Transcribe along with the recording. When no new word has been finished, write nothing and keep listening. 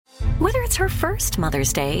Whether it's her first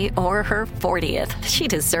Mother's Day or her 40th, she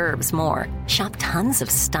deserves more. Shop tons of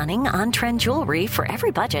stunning on-trend jewelry for every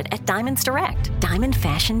budget at Diamonds Direct. Diamond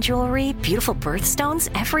fashion jewelry, beautiful birthstones,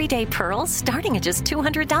 everyday pearls starting at just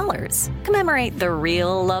 $200. Commemorate the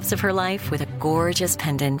real loves of her life with a gorgeous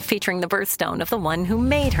pendant featuring the birthstone of the one who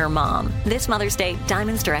made her mom. This Mother's Day,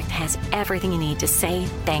 Diamonds Direct has everything you need to say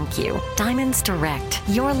thank you. Diamonds Direct.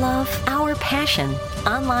 Your love, our passion.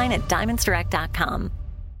 Online at diamondsdirect.com.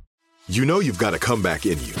 You know you've got a comeback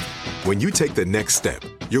in you. When you take the next step,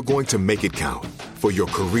 you're going to make it count. For your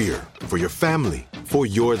career, for your family, for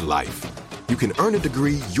your life. You can earn a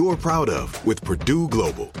degree you're proud of with Purdue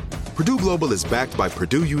Global. Purdue Global is backed by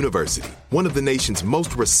Purdue University, one of the nation's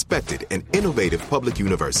most respected and innovative public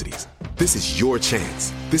universities. This is your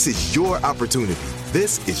chance. This is your opportunity.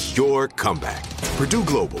 This is your comeback. Purdue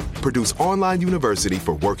Global, Purdue's online university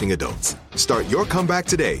for working adults. Start your comeback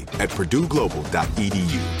today at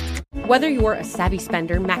purdueglobal.edu. Whether you're a savvy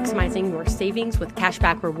spender maximizing your savings with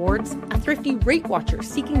cashback rewards, a thrifty rate watcher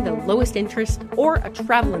seeking the lowest interest, or a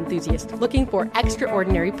travel enthusiast looking for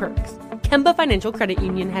extraordinary perks, Kemba Financial Credit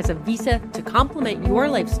Union has a visa to complement your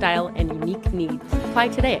lifestyle and unique needs. Apply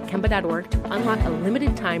today at Kemba.org to unlock a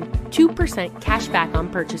limited time 2% cash back on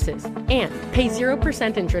purchases and pay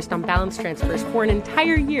 0% interest on balance transfers for an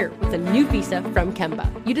entire year with a new visa from Kemba.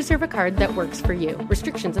 You deserve a card that works for you.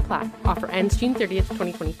 Restrictions apply. Offer ends June 30th,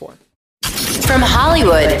 2024. From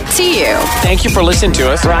Hollywood to you. Thank you for listening to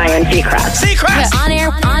us. Ryan Seacrest.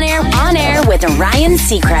 On air with Ryan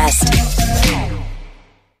Seacrest.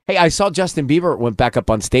 Hey, I saw Justin Bieber went back up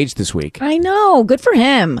on stage this week. I know. Good for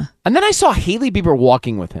him. And then I saw Hailey Bieber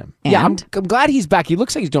walking with him. And? Yeah, I'm glad he's back. He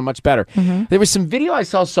looks like he's doing much better. Mm-hmm. There was some video I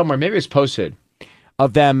saw somewhere, maybe it was posted,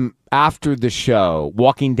 of them after the show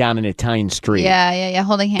walking down an Italian street. Yeah,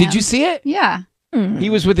 holding hands. Did you see it? Yeah. He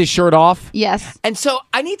was with his shirt off? Yes. And so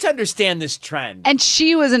I need to understand this trend. And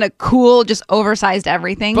she was in a cool, just oversized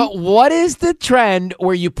everything. But what is the trend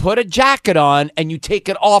where you put a jacket on and you take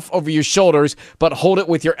it off over your shoulders, but hold it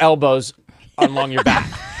with your elbows along your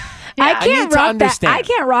back? I can't rock that. I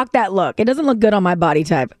can't rock that look. It doesn't look good on my body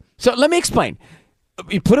type. So let me explain.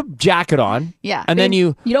 You put a jacket on, and then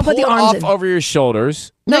you don't pull put the it arms off in. over your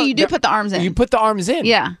shoulders. No, you do put the arms in. You put the arms in.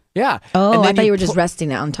 Yeah. Yeah. Oh, and I then thought you were just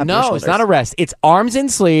resting it on top of your No, shoulders. it's not a rest. It's arms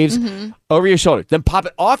and sleeves over your shoulders. Then pop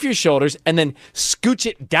it off your shoulders and then scooch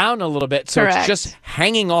it down a little bit so Correct. it's just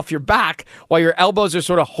hanging off your back while your elbows are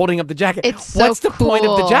sort of holding up the jacket. It's so What's the point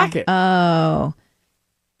of the cool. jacket? Oh.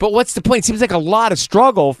 But what's the point? It seems like a lot of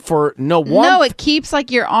struggle for no warmth. No, it keeps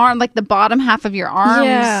like your arm, like the bottom half of your arms.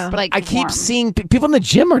 Yeah. Like I keep warm. seeing people in the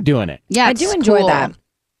gym are doing it. Yeah, I it's do enjoy cool. that.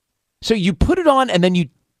 So you put it on and then you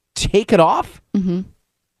take it off? Mm-hmm.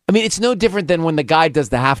 I mean, it's no different than when the guy does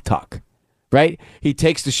the half tuck, right? He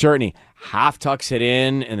takes the shirt and he half tucks it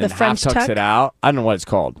in and then The half French tucks tuck? it out. I don't know what it's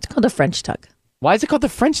called. It's called a French tuck. Why is it called the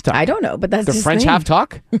French tuck? I don't know, but that's The his French name. half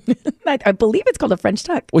tuck? I believe it's called a French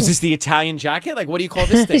tuck. Was this the Italian jacket? Like, what do you call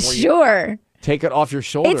this thing? Where you Sure. take it off your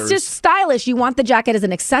shoulders? It's just stylish. You want the jacket as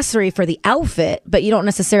an accessory for the outfit, but you don't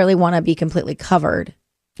necessarily want to be completely covered.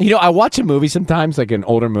 You know, I watch a movie sometimes, like an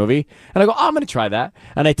older movie, and I go, oh, I'm going to try that.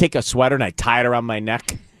 And I take a sweater and I tie it around my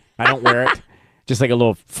neck. I don't wear it. Just like a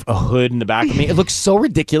little a hood in the back of me. It looks so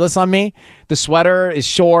ridiculous on me. The sweater is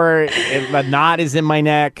short. The knot is in my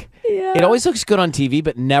neck. Yeah. It always looks good on TV,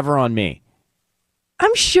 but never on me.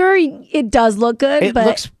 I'm sure it does look good, It but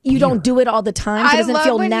looks you don't do it all the time. So it doesn't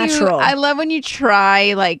feel natural. I love when you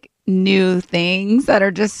try like new things that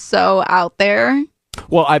are just so out there.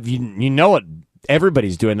 Well, you know what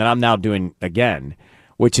everybody's doing that I'm now doing again,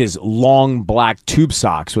 which is long black tube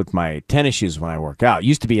socks with my tennis shoes when I work out.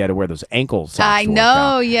 Used to be I had to wear those ankle socks. I to work know,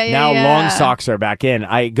 out. yeah. Now long socks are back in.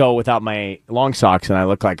 I go without my long socks and I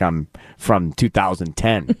look like I'm from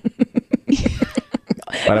 2010.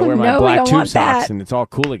 But I wear my No, we black don't tube want socks that. and it's all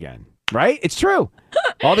cool again. Right? It's true.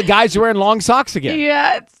 All the guys are wearing long socks again.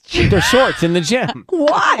 Yeah, it's true. They're shorts in the gym.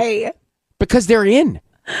 Why? Because they're in.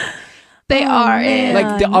 They are in.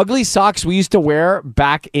 Like the ugly socks we used to wear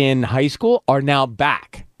back in high school are now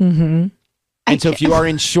back. Mm-hmm. And so if you are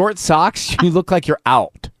in short socks, you look like you're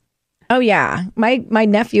out. Oh yeah, my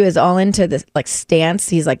nephew is all into this like Stance.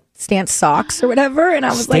 He's like Stance socks or whatever, and I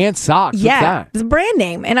was like, Stance socks? What's yeah, that? it's a brand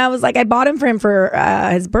name. And I was like, I bought him for him for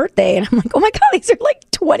his birthday, and I'm like, oh my god, these are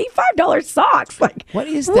like $25 socks. Like, What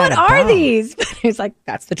is that What are about? these? He's like,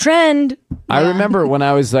 that's the trend. I remember when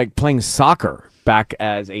I was like playing soccer back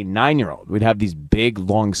as a 9-year-old, we'd have these big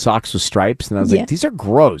long socks with stripes, and I was Yeah. like, these are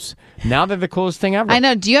gross. Now they're the coolest thing ever. I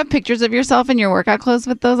know. Do you have pictures of yourself in your workout clothes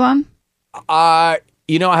with those on?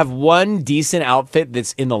 I have one decent outfit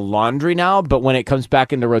that's in the laundry now, but when it comes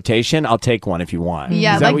back into rotation, I'll take one if you want.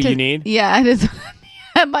 Yeah, Is that what you need? Yeah, it is.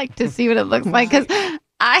 I'd like to see what it looks like because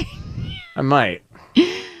I might.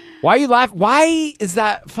 Why are you laughing? Why is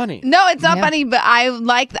that funny? No, it's not funny, but I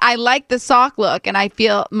like the sock look, and I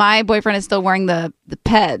feel my boyfriend is still wearing the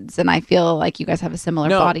peds, and I feel like you guys have a similar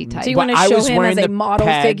body type. Do you want to show him as a model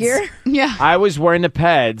figure? Yeah. I was wearing the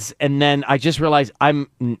peds, and then I just realized I'm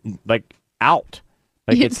like out.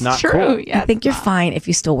 Like it's not true. cool. Yeah, I think you're fine if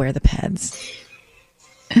you still wear the peds.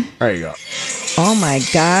 There you go. Oh my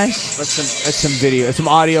gosh. That's some video. It's some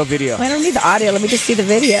audio video. I don't need the audio. Let me just see the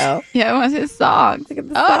video. Yeah, it was his socks. Look at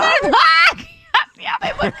the they're black. Yeah,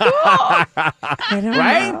 they look cool. I don't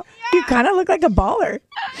Right? know. You kind of look like a baller.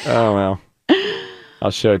 Oh well.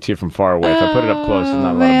 I'll show it to you from far away. If I put it up close, there's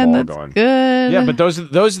not a lot of ball that's going. good. Yeah, but those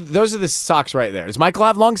are the socks right there. Does Michael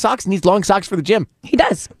have long socks? Needs long socks for the gym. He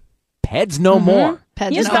does. Peds no more.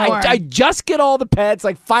 Peds Yes, no more. I just get all the peds.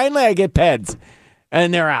 Like finally I get peds.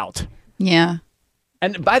 And they're out. Yeah.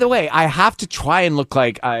 And by the way, I have to try and look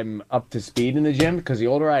like I'm up to speed in the gym because the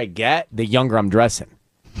older I get, the younger I'm dressing.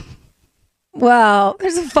 Well,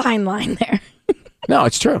 there's a fine line there. No,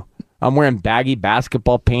 it's true. I'm wearing baggy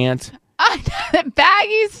basketball pants.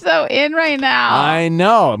 Baggy's so in right now. I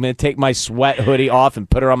know. I'm going to take my sweat hoodie off and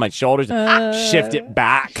put her on my shoulders and shift it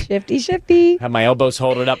back. Shifty. Have my elbows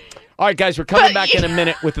holded up. All right, guys, we're coming back in a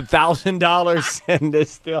minute with $1,000 and this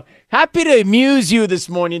still happy to amuse you this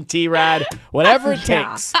morning, T-Rad. Whatever it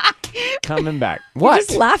takes. Coming back. What? You're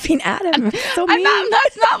just laughing at him. It's so mean.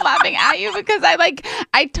 That's not laughing at you because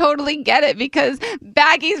I totally get it because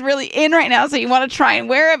baggy's really in right now, so you want to try and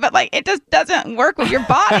wear it, but like it just doesn't work with your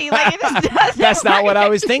body. Like it just doesn't. That's not what I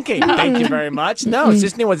was thinking. Thank you very much. No,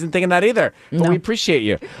 Sisney wasn't thinking that either. But we appreciate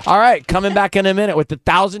you. All right, coming back in a minute with the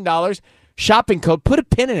 $1,000 shopping code. Put a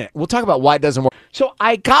pin in it. We'll talk about why it doesn't work. So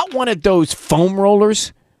I got one of those foam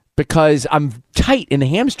rollers because I'm tight in the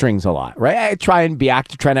hamstrings a lot, right? I try and be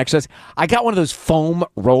active, try and exercise. I got one of those foam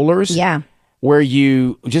rollers. Yeah. Where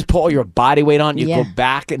you just put all your body weight on. You go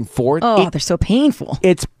back and forth. Oh, they're so painful.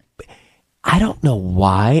 I don't know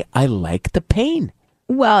why I like the pain.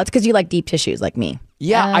 Well, it's because you like deep tissues like me.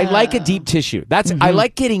 Yeah, I like a deep tissue. I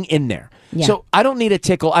like getting in there. Yeah. So I don't need a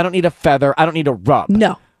tickle. I don't need a feather. I don't need a rub.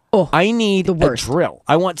 No. Oh, I need the a worst. drill.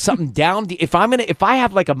 I want something down. If I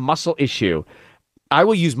have like a muscle issue, I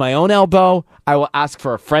will use my own elbow. I will ask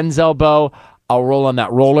for a friend's elbow. I'll roll on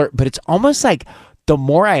that roller. But it's almost like the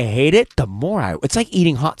more I hate it, the more it's like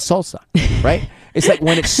eating hot salsa, right? It's like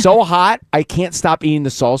when it's so hot, I can't stop eating the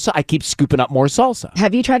salsa. I keep scooping up more salsa.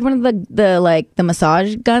 Have you tried one of the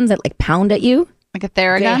massage guns that like pound at you? Like a They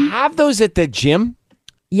Theragun? have those at the gym.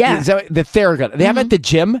 Yeah. Is that the Theragun? They have it at the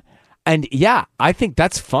gym. And yeah, I think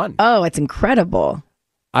that's fun. Oh, it's incredible.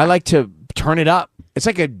 I like to turn it up. It's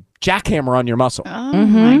like a jackhammer on your muscle. Oh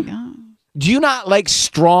my God. Do you not like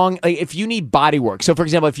strong, like if you need body work? So for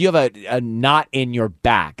example, if you have a knot in your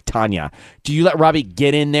back, Tanya, do you let Robbie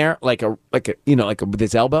get in there like with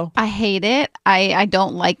his elbow? I hate it. I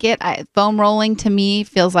don't like it. Foam rolling to me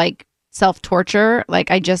feels like self-torture. Like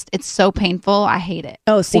it's so painful. I hate it.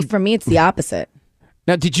 Oh, see, for me, it's the opposite.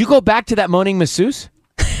 Now, did you go back to that moaning masseuse?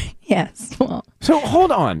 Yes. Well, So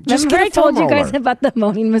hold on. Just remember get I a told foam you guys roller. about the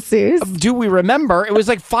moaning masseuse? Do we remember? It was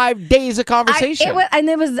like 5 days of conversation.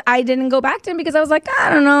 I didn't go back to him because I was like, I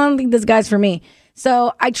don't know, I don't think this guy's for me.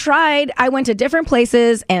 So I went to different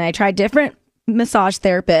places and I tried different massage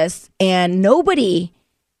therapists, and nobody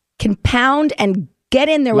can pound and get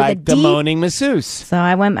in there like with a the deep. moaning masseuse. So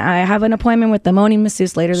I have an appointment with the moaning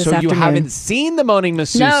masseuse later this So afternoon. you haven't seen the moaning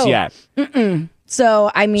masseuse No. yet.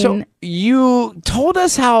 So I mean, So you told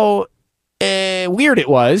us how weird it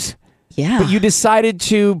was, yeah. but you decided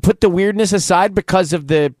to put the weirdness aside because of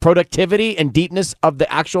the productivity and deepness of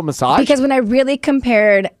the actual massage? Because when I really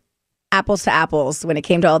compared apples to apples, when it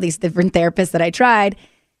came to all these different therapists that I tried,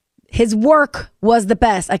 his work was the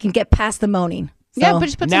best. I can get past the moaning. Yeah, So- but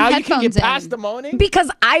just put now some you can headphones get past in. the moaning?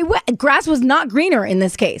 because grass was not greener in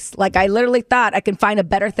this case. Like I literally thought I could find a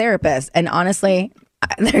better therapist, and honestly,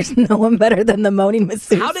 there's no one better than the moaning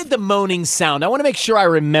masseuse. How did the moaning sound? I want to make sure I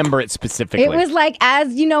remember it specifically. It was like,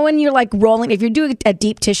 as you know, when you're like rolling, if you're doing a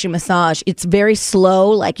deep tissue massage, it's very slow,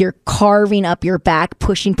 like you're carving up your back,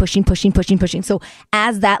 pushing. So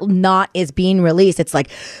as that knot is being released, it's like,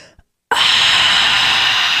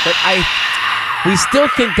 But we still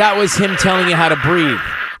think that was him telling you how to breathe.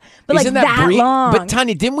 but Isn't like that breathe? long. But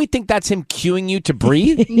Tanya, didn't we think that's him cueing you to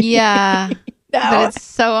breathe? Yeah. But it's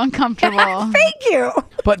so uncomfortable. Thank you.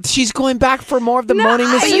 But she's going back for more of the moaning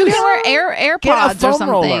But masseuse. you can wear Get a AirPods or foam something.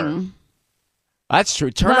 roller. That's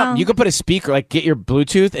true. Turn up. You could put a speaker, like get your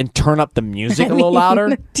Bluetooth and turn up the music a little louder.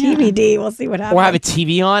 TBD. We'll see what happens. Or have a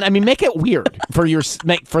TV on. I mean, make it weird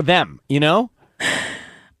for them, you know?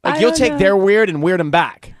 Like you'll take their weird and weird them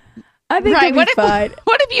back. I think Right. it'd be fine.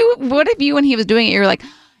 What if you when he was doing it, you were like,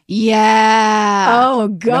 yeah. Oh,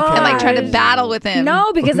 God. And like trying to battle with him.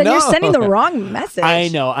 No, because then you're sending the wrong message. I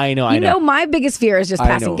know. You know, my biggest fear is just I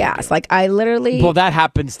passing know. gas. Like, I literally... Well, that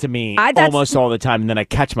happens to me almost all the time, and then I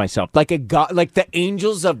catch myself. Like like the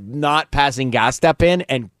angels of not passing gas step in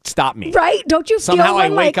and stop me. Right? Don't you Somehow feel I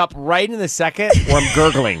when, wake up right in the second where I'm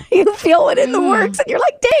gurgling. You feel it in the works, and you're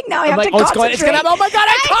like, dang, now I have I'm to like, concentrate. it's gonna, oh my God,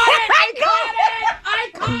 I caught it! I caught it! I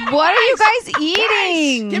caught it! What are you guys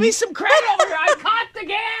eating? Give me some credit over here. I caught the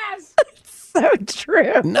gas. So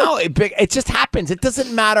true. No, it just happens. It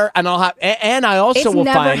doesn't matter, and I'll have. And I also It's will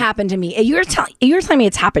never find. happened to me. You're telling me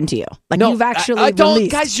it's happened to you. Like No, you've actually I don't,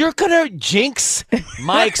 released. guys. You're gonna jinx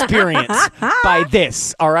my experience by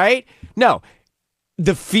this. All right? No,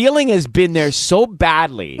 the feeling has been there so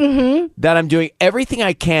badly that I'm doing everything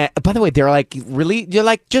I can. By the way, they're like, really? You're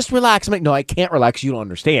like, just relax. I'm like, no, I can't relax. You don't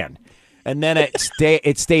understand. And then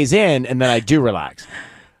it stays in, and then I do relax.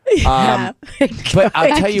 Yeah. But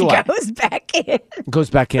I'll tell you what. Goes back in. Goes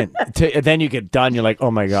back in. Then you get done. You're like,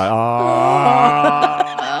 oh my God.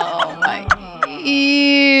 Oh my.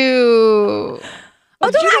 Ew. Oh,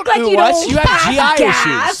 don't act like you Us, don't you have pass GI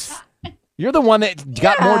gas. issues. You're the one that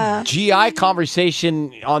got more GI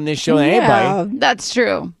conversation on this show than anybody. That's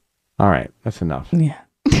true. All right, that's enough. Yeah.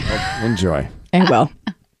 Well, enjoy. And well.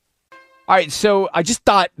 All right, so I just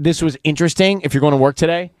thought this was interesting if you're going to work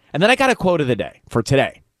today. And then I got a quote of the day for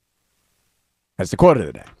today. That's the quote of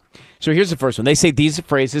the day. So here's the first one. They say these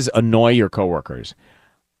phrases annoy your coworkers.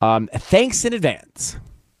 Thanks in advance.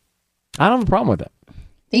 I don't have a problem with it.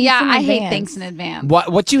 Yeah, in I hate advance. thanks in advance.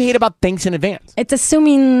 What do you hate about thanks in advance? It's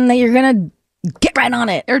assuming that you're going to get right on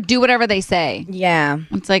it. Or do whatever they say. Yeah.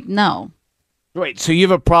 It's like, no. Wait, so you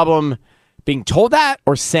have a problem being told that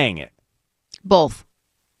or saying it? Both.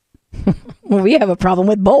 Well, we have a problem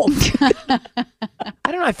with both. I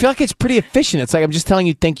don't know. I feel like it's pretty efficient. It's like I'm just telling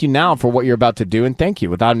you thank you now for what you're about to do and thank you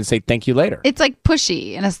without having to say thank you later. It's like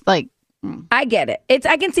pushy. And it's like, I get it.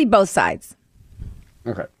 I can see both sides.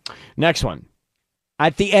 Okay. Next one.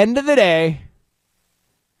 At the end of the day,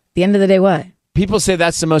 The end of the day, what? people say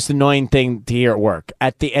that's the most annoying thing to hear at work.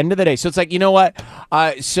 At the end of the day. So it's like, you know what?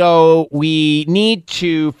 So we need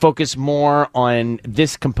to focus more on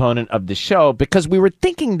this component of the show because we were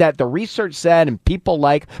thinking that the research said and people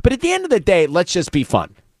like, but at the end of the day, let's just be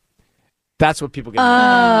fun. That's what people get. Oh.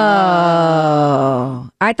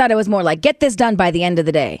 I thought it was more like, get this done by the end of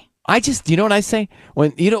the day. You know what I say?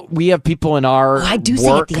 When, we have people in our I do say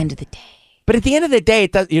work, at the end of the day. but at the end of the day,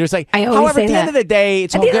 it does. You're just like, I always however, say at the that. end of the day,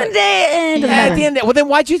 it's At all the good. end of the day, it doesn't At matter. the end, well, then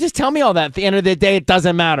why'd you just tell me all that? At the end of the day, it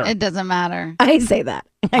doesn't matter. it doesn't matter. I say that.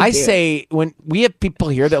 I do. say when we have people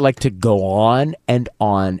here that like to go on and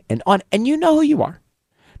on and on, and you know who you are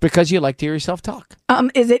because you like to hear yourself talk.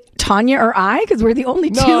 Is it Tanya or I? Because we're the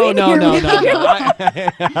only two No, in no, here. no, no,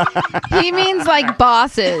 no. He means like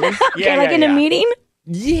bosses. Okay, like in a meeting?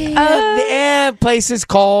 Yeah, places,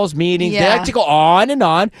 calls, meetings. They Yeah. like to go on and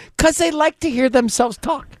on because they like to hear themselves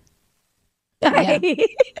talk. Yeah.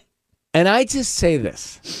 And I just say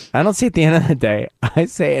this. I don't say at the end of the day. I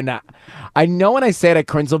say, and I know when I say it, I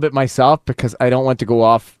cringe a little bit myself because I don't want to go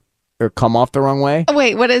off or come off the wrong way. Oh,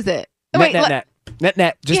 wait, what is it? Wait, Net.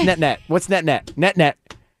 Just net. What's net? Net. Net.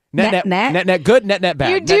 Good. Net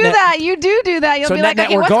bad. you do that. You do that. You'll So be like, net,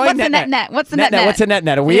 okay, we're what's going the net? What's the net? What's the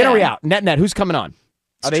net? Are we in or we Yeah. out? Net. Who's coming on?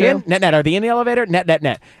 Are they true. in? Net. Are they in the elevator?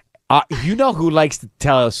 Net. You know who likes to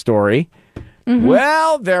tell a story? Mm-hmm.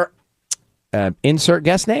 Well, they're insert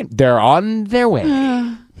guest name. They're on their way.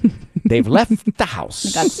 They've left the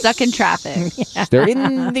house. Got stuck in traffic. They're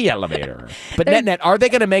in the elevator. But net, are they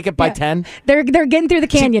going to make it by 10? They're getting through the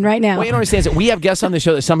canyon right now. Well, you don't understand is that we have guests on the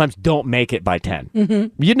show that sometimes don't make it by 10.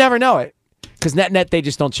 Mm-hmm. You'd never know it because net, they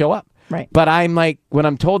just don't show up. Right. But I'm like, when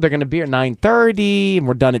I'm told they're going to be at 9:30 and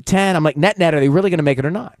we're done at 10, I'm like, net, are they really going to make it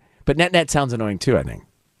or not? But net sounds annoying too, I think.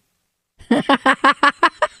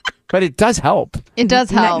 But it does help, It does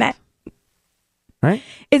help. Net. right?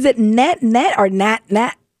 Is it net or nat?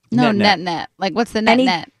 No, Net. net. Like, what's the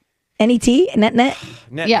net? N-E-T? Net? Net.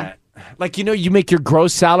 Yeah. Like, you make your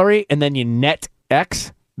gross salary and then you net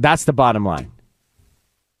X. That's the bottom line.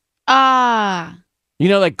 Ah.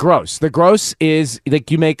 Like gross. The gross is like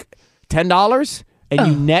you make $10 and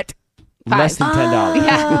you net less than $10.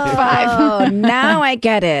 Yeah, 5. Oh, now I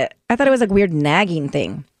get it. I thought it was like a weird nagging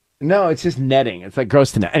thing. No, it's just netting. It's like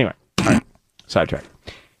gross to net. Anyway, all right. Sidetrack.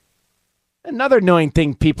 Another annoying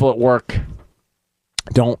thing people at work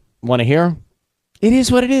don't want to hear It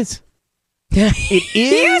is what it is. It is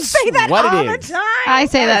You say that what all it is. the time. I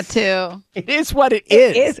say that too. It is what it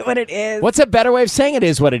is. It is what it is. What's a better way of saying it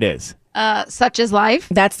is what it is? Such is life.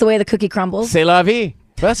 That's the way the cookie crumbles. C'est la vie.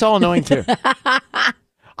 That's all annoying too.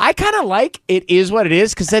 I kind of like it is what it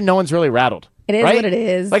is because then no one's really rattled. It is right? what it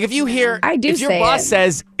is. Like if you hear, I do if your say boss it.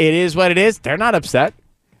 says it is what it is, they're not upset,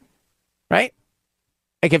 right?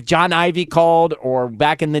 Like if John Ivy called or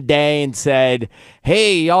back in the day and said,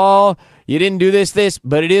 "Hey y'all, you didn't do this,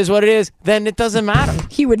 but it is what it is," then it doesn't matter.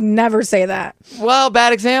 He would never say that. Well,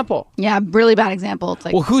 bad example. Yeah, really bad example. It's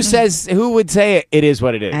like, Well, who would say it? It is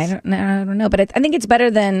what it is. I don't know, but I think it's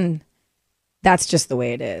better than that's just the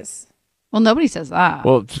way it is. well, nobody says that.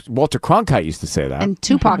 Well, Walter Cronkite used to say that. And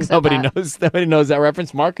Tupac said Nobody that. knows. Nobody knows that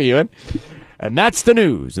reference. Mark, are you in? And that's the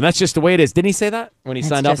news. And that's just the way it is. Didn't he say that when he That's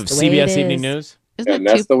signed off of just the way it CBS Evening is. News? Isn't And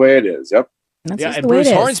it that's the way it is. Yep. That's Yeah, just and the way Bruce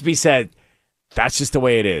it is. Hornsby said, "That's just the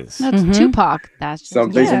way it is." That's Tupac. That's just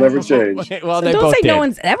Some things will never change. Well, So they don't both say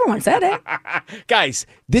did. everyone said it. Guys,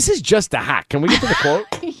 this is just a hack. Can we get to the quote?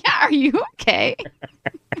 Yeah, are you okay?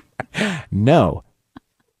 No.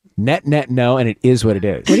 Net, no, and it is what it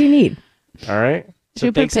is. What do you need? All right? So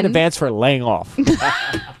Super thanks in pin. advance for laying off.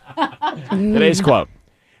 Today's quote.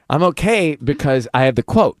 I'm okay because I have the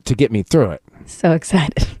quote to get me through it. So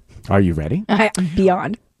excited. Are you ready? I'm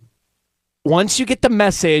beyond. Once you get the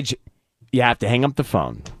message, you have to hang up the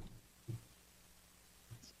phone.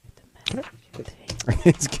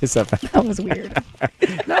 It's Kiss FM. That was weird.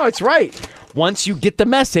 No, it's right. Once you get the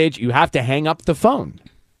message, you have to hang up the phone.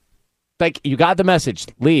 Like, you got the message.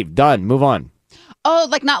 Leave. Done. Move on. Oh,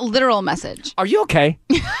 like not literal message. Are you okay?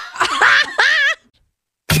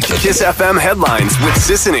 Kiss FM headlines with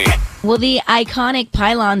Sissany. Well, the iconic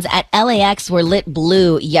pylons at LAX were lit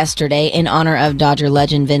blue yesterday in honor of Dodger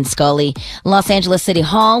legend Vin Scully. Los Angeles City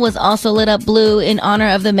Hall was also lit up blue in honor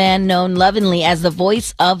of the man known lovingly as the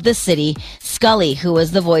voice of the city, Scully, who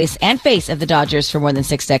was the voice and face of the Dodgers for more than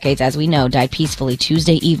 6 decades, as we know, died peacefully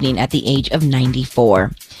Tuesday evening at the age of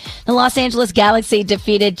 94. The Los Angeles Galaxy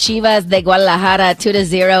defeated Chivas de Guadalajara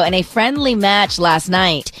 2-0 in a friendly match last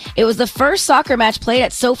night. It was the first soccer match played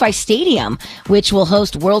at SoFi Stadium, which will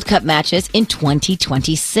host World Cup matches in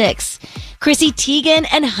 2026. Chrissy Teigen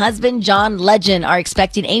and husband John Legend are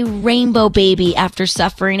expecting a rainbow baby after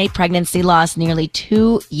suffering a pregnancy loss nearly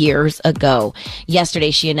 2 years ago. Yesterday,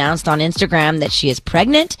 she announced on Instagram that she is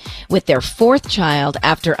pregnant with their 4th child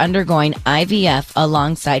after undergoing IVF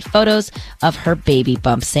alongside photos of her baby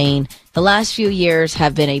bump, saying, "The last few years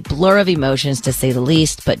have been a blur of emotions to say the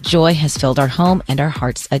least, but joy has filled our home and our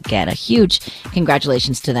hearts again." A huge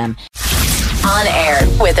congratulations to them. On air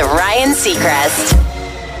with Ryan Seacrest.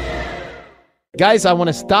 Guys, I want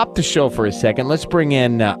to stop the show for a second. Let's bring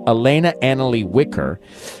in Elena Annalie Wicker.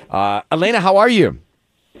 Elena, how are you?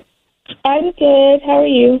 I'm good. How are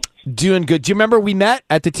you? Doing good. Do you remember we met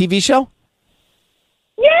at the TV show?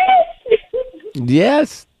 Yes.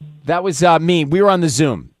 Yes. That was me. We were on the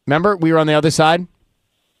Zoom. Remember? We were on the other side?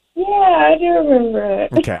 Yeah, I do remember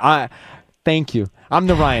it. Okay. Thank you. I'm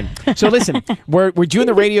the Ryan. So listen, we're doing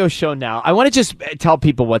the radio show now. I want to just tell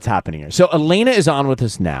people what's happening here. So Elena is on with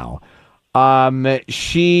us now.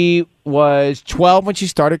 She was 12 when she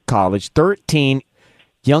started college, 13,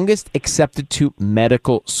 youngest accepted to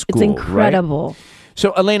medical school. It's incredible. Right?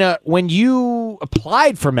 So Elena, when you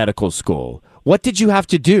applied for medical school, what did you have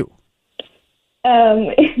to do?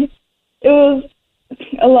 It was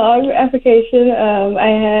a long application. I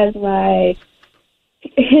had my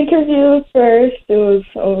interview first. It was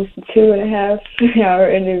almost a 2.5-hour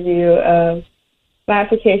interview. My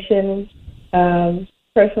application,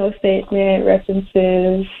 personal statement,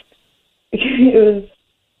 references. It was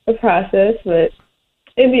a process, but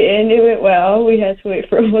in the end, it went well. We had to wait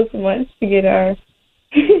for almost a month to get our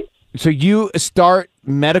So you start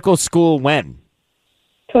medical school when?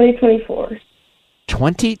 2024.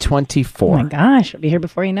 2024. Oh my gosh, I'll be here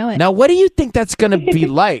before you know it. Now, what do you think that's going to be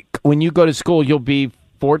like when you go to school? You'll be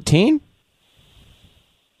 14?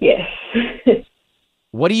 Yes.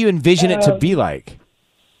 What do you envision it to be like?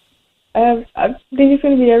 I think it's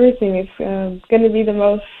going to be everything. It's going to be the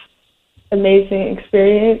most amazing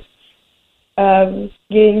experience.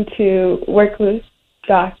 Getting to work with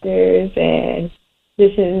doctors and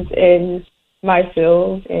physicians in my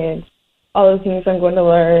field and all the things I'm going to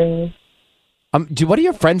learn. What do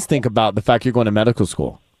your friends think about the fact you're going to medical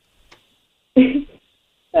school? They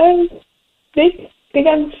think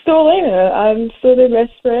I'm still Elena. I'm still their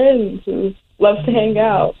best friend who loves to hang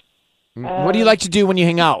out. What do you like to do when you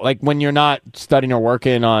hang out? Like when you're not studying or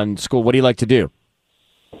working on school, what do you like to do?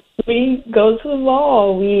 We go to the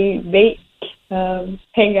mall. We bake,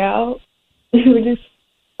 hang out. We're just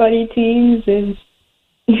funny teens and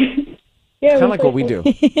Yeah, Kind of like what we do.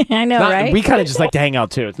 I know, right? We kind of just like to hang out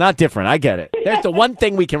too. It's not different. I get it. There's the one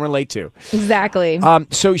thing we can relate to. Exactly.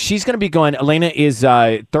 So she's going to be going. Elena is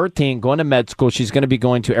 13, going to med school. She's going to be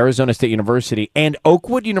going to Arizona State University and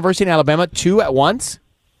Oakwood University in Alabama, 2 at once.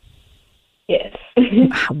 Yes.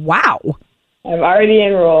 Wow. I'm already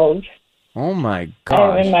enrolled. Oh my I'm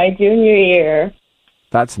gosh, in my junior year.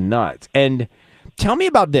 that's nuts. And tell me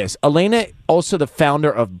about this. Elena, also the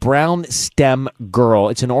founder of Brown STEM Girl.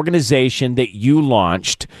 It's an organization that you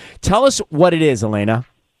launched. Tell us what it is, Elena.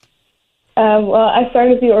 Well, I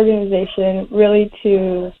started the organization really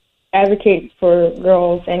to advocate for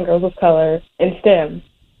girls and girls of color in STEM.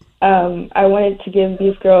 I wanted to give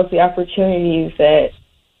these girls the opportunities that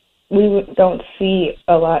we don't see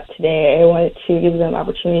a lot today. I wanted to give them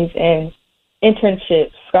opportunities in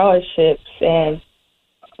internships, scholarships, and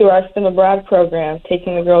through our STEM Abroad program,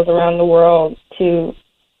 taking the girls around the world to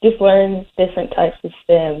just learn different types of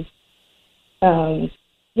STEM.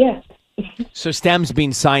 Yeah. So STEM's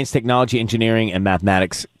being science, technology, engineering, and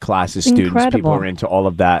mathematics classes. Students, people are into all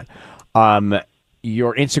of that.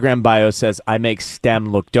 Your Instagram bio says, I make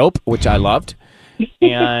STEM look dope, which I loved.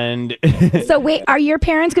 And So wait, are your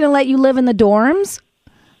parents going to let you live in the dorms?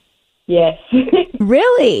 Yes.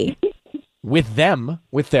 Really? with them,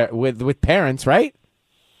 with parents, right?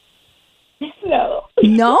 No.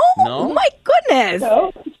 No? No? Oh my goodness.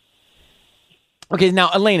 No. Okay, now,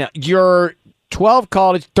 Elena, you're 12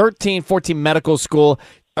 college, 13, 14 medical school.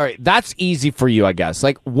 All right, that's easy for you, I guess.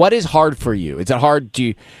 Like, what is hard for you? Is it hard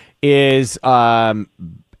to, is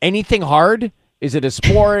anything hard? Is it a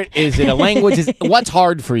sport? Is it a language? What's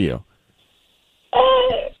hard for you?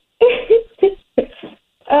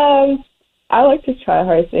 I like to try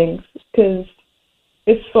hard things because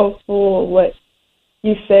it's so full. What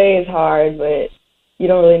you say is hard, but you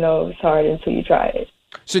don't really know if it's hard until you try it.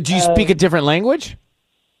 So do you speak a different language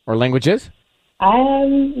or languages? I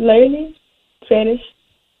am learning Spanish,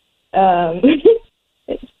 Arabic.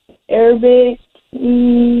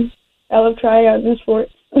 I love trying out new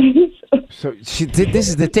sports. So this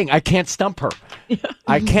is the thing. I can't stump her.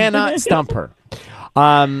 I cannot stump her.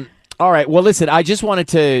 All right. Well, listen, I just wanted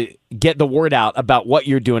to get the word out about what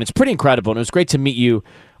you're doing. It's pretty incredible. And it was great to meet you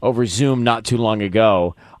over Zoom not too long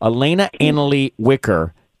ago. Elena Annalie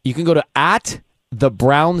Wicker. You can go to @the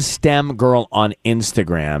Brown STEM Girl on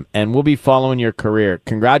Instagram, and we'll be following your career.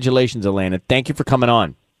 Congratulations, Elena. Thank you for coming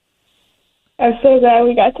on. I'm so glad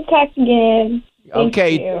we got to talk again. Thank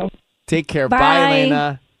you. Take care. Bye. Bye,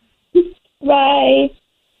 Elena. Bye.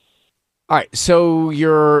 All right, so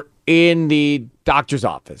you're in the doctor's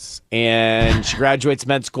office, and she graduates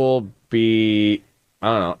med school, I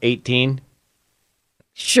don't know, 18?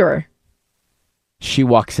 Sure. She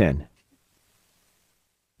walks in.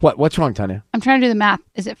 What's wrong, Tanya? I'm trying to do the math.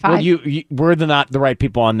 Is it 5? Well, we're not the right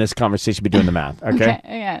people on this conversation to be doing the math, okay?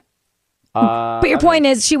 Yeah. But your point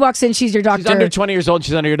is, she walks in, she's your doctor. She's under 20 years old.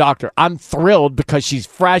 She's under your doctor. I'm thrilled because she's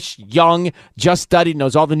fresh, young, just studied,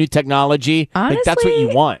 knows all the new technology. Honestly, like, that's what you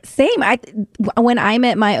want. Same. When I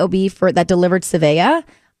met my OB that delivered Savea,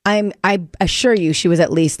 I assure you she was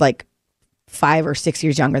at least like 5 or 6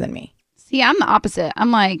 years younger than me. See, I'm the opposite. I'm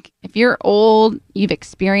like, if you're old, you've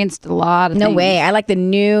experienced a lot of No things. way. I like the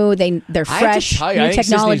new. They're I have to fresh. tell you, New I think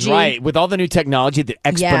technology. Sisney's right. With all the new technology that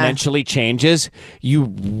exponentially changes, you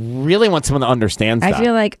really want someone that understands that. I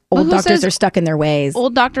feel like Well, old who doctors says are stuck in their ways.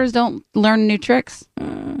 Old doctors don't learn new tricks.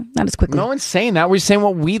 Not as quickly. No one's saying that. We're saying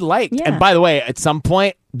what we like. Yeah. And by the way, at some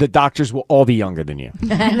point, the doctors will all be younger than you.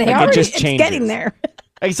 They Like, already, it just it's changes. getting there.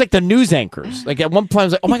 It's like the news anchors. Like at one point, I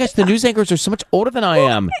was like, oh my gosh, the news anchors are so much older than I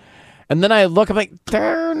am. And then I look, I'm like,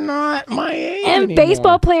 they're not my age And anymore.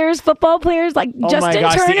 baseball players, football players, like Oh Justin my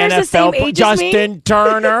gosh, Turner's the the same NFL. age as me. Justin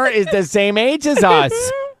Turner is the same age as us.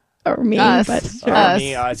 Or me, Us. but Or Us.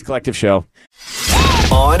 me, it's a collective show.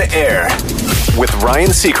 On air with Ryan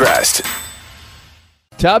Seacrest.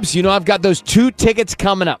 Tubbs, you know I've got those 2 tickets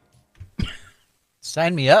coming up.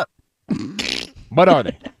 Sign me up. What are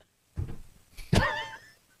they?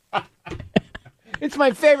 It's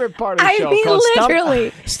my favorite part of the I show. mean, called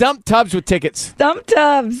literally. Stump Tubbs with tickets. Thumb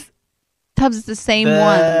Tubs. Tubbs is the same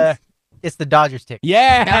ones. It's the Dodgers ticket.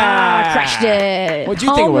 Yeah. Crushed it. What'd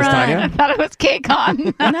you think it was, Home run. I Tanya? thought it was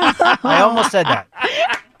KCON. I almost said that.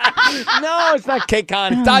 No, it's not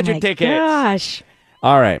KCON. It's Dodger Oh my tickets. Gosh.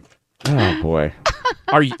 All right. Oh boy.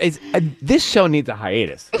 This show needs a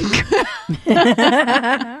hiatus.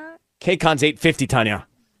 KCON's 8:50, Tanya.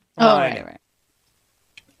 Oh, right.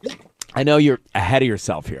 I know you're ahead of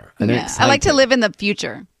yourself here. I know you're Yeah. I like to excited. live in the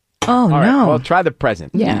future. Oh, All right. no. Well, try the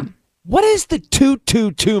present. Yeah. What is the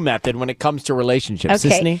 2-2-2 method when it comes to relationships,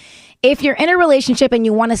 Okay. Sisney? If you're in a relationship and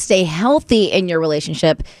you want to stay healthy in your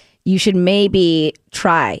relationship, you should maybe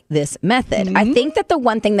try this method. I think that the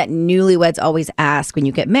one thing that newlyweds always ask when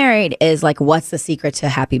you get married is like, what's the secret to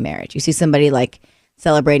happy marriage? You see somebody like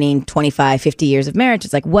celebrating 25, 50 years of marriage.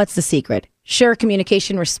 It's like, what's the secret? Sure,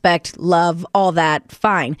 communication, respect, love, all that,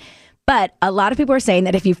 fine. But a lot of people are saying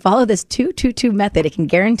that if you follow this 2-2-2 method, it can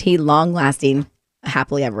guarantee long lasting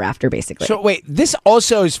happily ever after, basically. So wait, this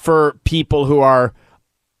also is for people who are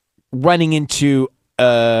running into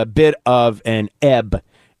a bit of an ebb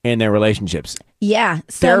in their relationships. Yeah.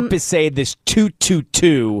 Therapists say this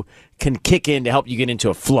 2-2-2 can kick in to help you get into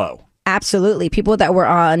a flow. Absolutely. People that were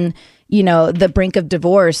on, the brink of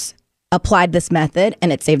divorce applied this method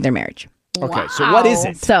and it saved their marriage. Okay, so what is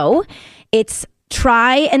it? So it's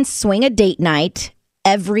try and swing a date night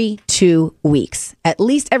every 2 weeks. At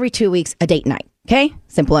least every 2 weeks, a date night. Okay?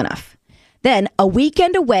 Simple enough. Then a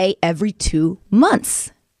weekend away every 2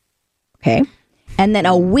 months. Okay? And then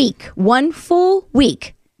a week, one full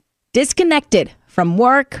week, disconnected from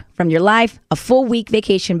work, from your life, a full week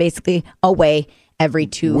vacation basically away every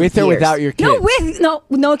 2 With years. or without your kids?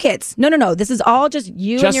 No kids. No. This is all just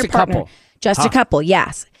you Just and your a partner. couple. Just a couple,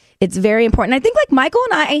 yes. It's very important. I think like Michael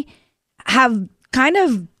and I have kind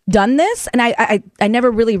of done this and I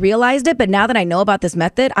never really realized it, but now that I know about this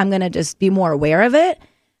method, I'm going to just be more aware of it.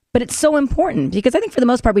 But it's so important because I think for the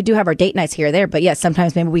most part, we do have our date nights here or there. But yes,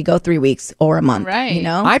 sometimes maybe we go 3 weeks or a month. Right.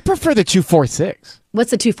 I prefer the 2-4-6.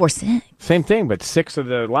 What's the 2-4-6? Same thing, but 6 of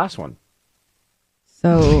the last one.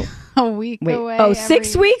 So A week away. Oh,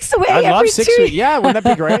 6 weeks away. I'd love every 6 2 weeks. Yeah, wouldn't that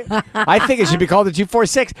be great? I think it should be called the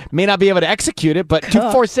 2-4-6. May not be able to execute it, but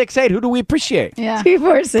 2-4-6-8. Who do we appreciate? Yeah.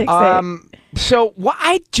 2-4-6-8. So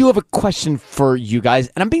I do have a question for you guys,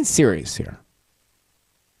 and I'm being serious here.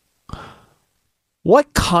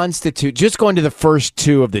 What constitutes, just going to the first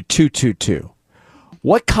two of the 2-2-2,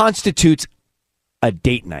 what constitutes a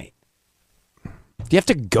date night? Do you have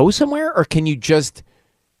to go somewhere or can you just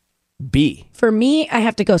be? For me, I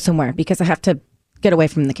have to go somewhere because I have to get away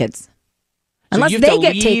from the kids. Unless so you they have to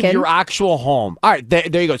get leave taken. your actual home. All right,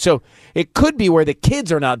 there you go. So it could be where the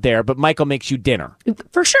kids are not there, but Michael makes you dinner.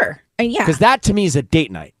 For sure. Yeah. Because that to me is a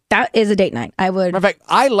date night. That is a date night. I would. Matter of fact,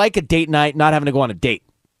 I like a date night, not having to go on a date.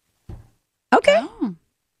 Okay.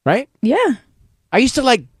 Right? Yeah. I used to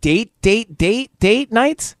like date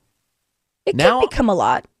nights. It Now- can become a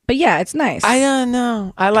lot. But yeah, it's nice. I don't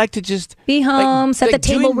know. I like to just Be home, set the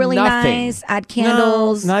table doing really nothing. nice, add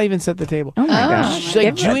candles. No, not even set the table. Oh my gosh. Like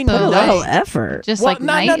Give it doing put a nothing. little effort. Just Well, like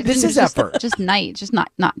not- night. not- this is Just- effort. Just night. Just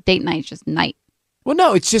not date night. Just night. Well,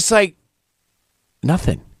 no, it's just like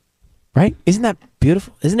nothing. Right? Isn't that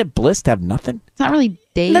beautiful? Isn't it bliss to have nothing? It's not really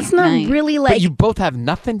date That's not night. really But like you both have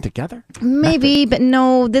nothing together? maybe, but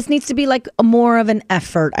no, this needs to be like more of an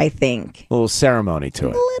effort, I think. A little ceremony to A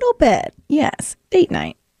it. little bit. Yes. Date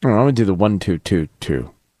night. Oh, I'm gonna do the 1-2-2-2.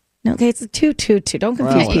 No, okay, it's a 2-2-2. Don't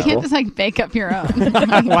confuse Well, You people. can't just like make up your own.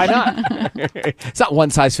 Why not? It's not one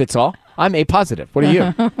size fits all. I'm A positive. What are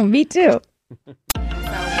you? Me too.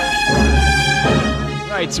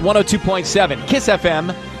 All right, it's 102.7 Kiss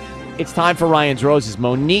FM. It's time for Ryan's Roses.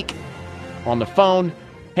 Monique on the phone.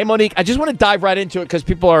 Hey, Monique, I just want to dive right into it because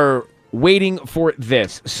people are waiting for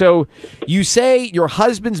this. So you say your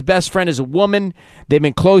husband's best friend is a woman. They've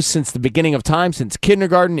been close since the beginning of time, since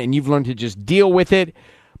kindergarten, and you've learned to just deal with it.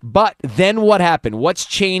 But then what happened? What's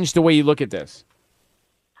changed the way you look at this?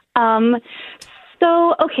 So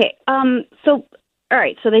all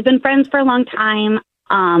right. So they've been friends for a long time.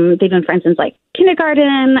 They've been friends since like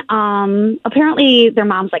kindergarten. Apparently their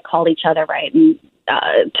moms like called each other, right? And,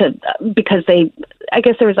 because I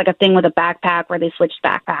guess there was like a thing with a backpack where they switched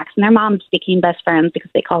backpacks and their moms became best friends because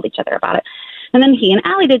they called each other about it. And then he and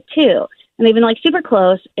Allie did too. And they've been like super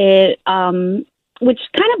close. Which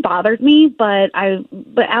kind of bothered me, but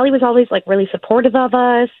Allie was always like really supportive of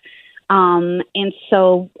us. And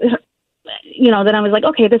so, then I was like,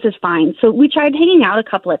 okay, this is fine. So we tried hanging out a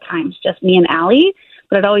couple of times, just me and Allie,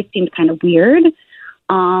 but it always seemed kind of weird.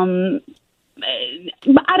 But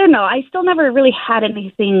I don't know. I still never really had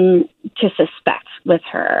anything to suspect with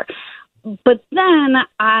her. But then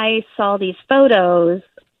I saw these photos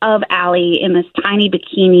of Allie in this tiny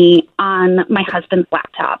bikini on my husband's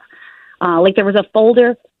laptop. Like there was a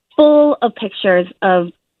folder full of pictures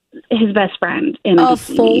of his best friend in a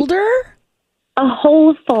bikini. folder? A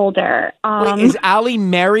whole folder. Wait, is Allie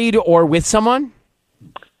married or with someone?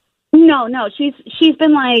 No. She's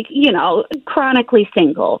been like, chronically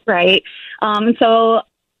single, right? And so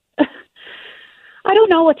I don't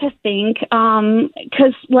know what to think.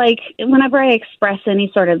 Because, like, whenever I express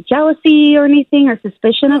any sort of jealousy or anything or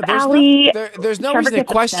suspicion of Allie, There's no Trevor reason to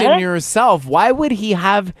gets question upset. yourself. Why would he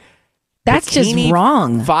have That's just bikini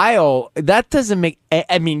wrong. file? That doesn't make.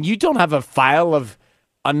 I mean, you don't have a file of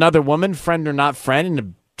another woman, friend or not friend, in the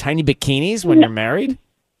tiny bikinis when you're married.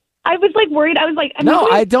 I was, like, worried. I was like, No,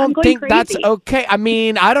 I I'm don't going think that's crazy. okay. I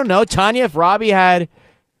mean, I don't know, Tanya. If Robbie had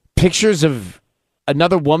pictures of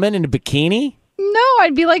another woman in a bikini, No,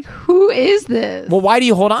 I'd be like, who is this? well, why do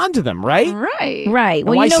you hold on to them, right? Right. Right.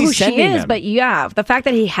 Well, why you is know he who she sending is, them? but yeah, the fact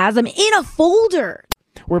that he has them in a folder.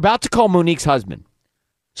 We're about to call Monique's husband.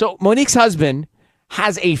 So Monique's husband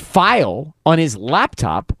has a file on his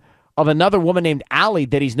laptop of another woman named Allie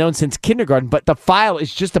that he's known since kindergarten, but the file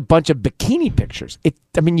is just a bunch of bikini pictures.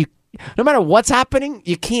 No matter what's happening,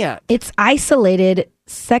 you can't. It's isolated,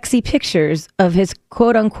 sexy pictures of his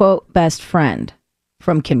quote unquote best friend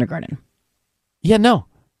from kindergarten. Yeah, no.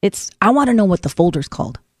 I want to know what the folder's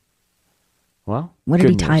called. Well, What did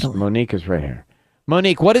he good news. title it? Monique is right here.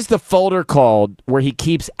 Monique, what is the folder called where he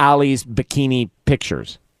keeps Allie's bikini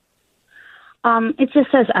pictures? It just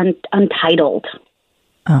says untitled.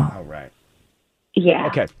 Oh, right. Yeah.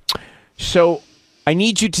 Okay. So I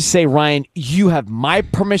need you to say, Ryan, you have my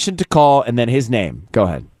permission to call, and then his name. Go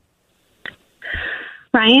ahead.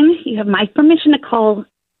 Ryan, you have my permission to call.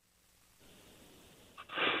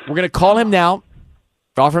 We're going to call him now,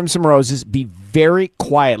 offer him some roses. Be very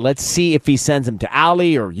quiet. Let's see if he sends them to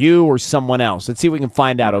Allie or you or someone else. Let's see if we can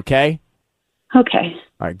find out, okay? Okay.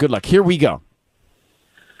 All right, good luck. Here we go.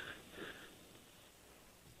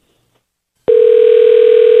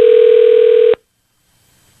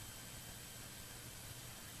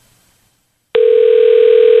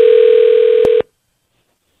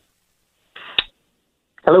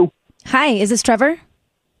 Hello. Hi, is this Trevor?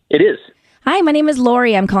 It is. Hi, my name is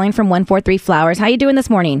Lori. I'm calling from 143 Flowers. How you doing this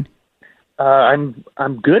morning? I'm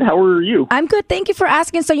good. How are you? I'm good. Thank you for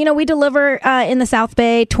asking. So, we deliver in the South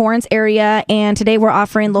Bay, Torrance area, and today we're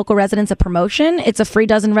offering local residents a promotion. It's a free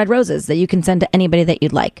dozen red roses that you can send to anybody that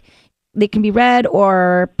you'd like. They can be red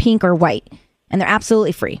or pink or white, and they're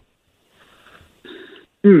absolutely free.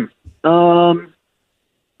 Okay.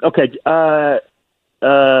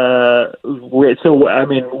 Wait, so, I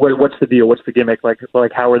mean, what's the deal? What's the gimmick? Like,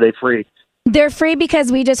 how are they free? They're free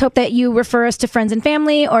because we just hope that you refer us to friends and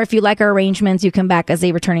family, or if you like our arrangements, you come back as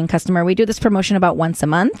a returning customer. We do this promotion about once a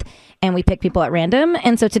month, and we pick people at random.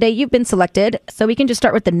 And so today you've been selected, so we can just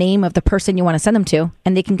start with the name of the person you want to send them to,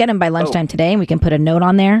 and they can get them by lunchtime today, and we can put a note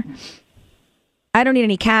on there. I don't need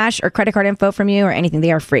any cash or credit card info from you or anything.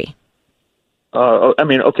 They are free. I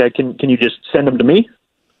mean, okay. Can you just send them to me?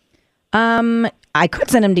 I could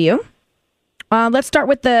send them to you. Let's start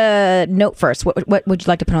with the note first. What would you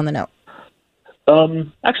like to put on the note?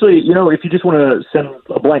 Actually, if you just want to send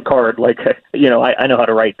a blank card, like, I know how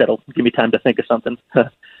to write. That'll give me time to think of something.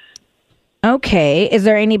 Okay. Is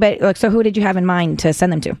there anybody, so who did you have in mind to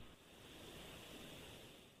send them to?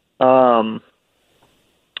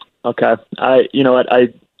 Okay. You know what? I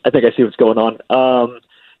think I see what's going on.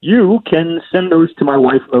 You can send those to my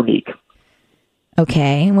wife, Monique.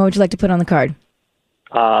 Okay. What would you like to put on the card?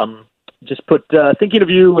 Just put, thinking of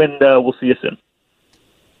you, and we'll see you soon.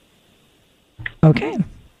 Okay.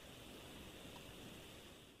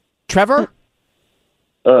 Trevor?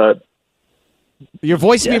 Your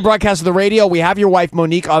voice is being broadcast to the radio. We have your wife,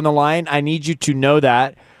 Monique, on the line. I need you to know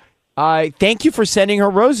that. Thank you for sending her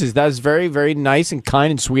roses. That was very, very nice and kind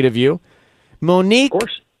and sweet of you. Monique,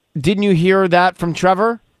 didn't you hear that from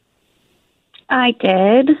Trevor? I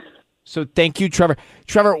did. So thank you, Trevor.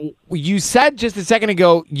 Trevor, you said just a second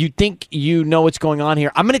ago you think you know what's going on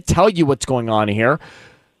here. I'm going to tell you what's going on here.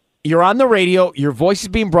 You're on the radio. Your voice is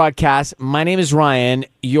being broadcast. My name is Ryan.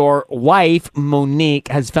 Your wife, Monique,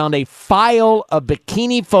 has found a file of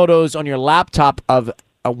bikini photos on your laptop of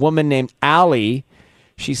a woman named Allie.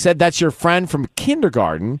 She said that's your friend from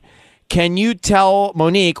kindergarten. Can you tell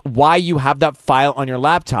Monique why you have that file on your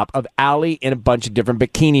laptop of Allie in a bunch of different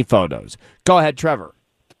bikini photos? Go ahead, Trevor.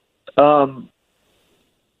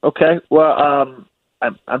 Okay. Well,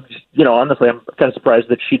 I'm just, honestly, I'm kind of surprised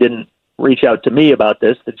that she didn't reach out to me about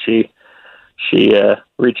this, that she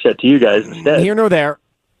reached out to you guys instead. Here nor there.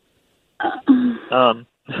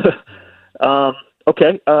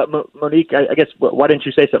 Okay. Monique, I guess, why didn't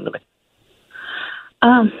you say something to me?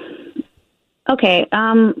 Okay.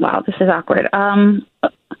 Wow, this is awkward.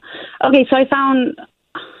 Okay, so I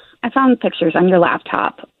found pictures on your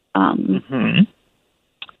laptop,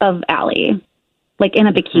 of Allie, like in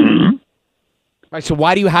a bikini. All right, so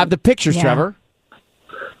why do you have the pictures, Trevor?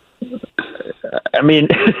 I mean,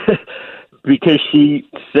 because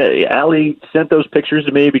Allie sent those pictures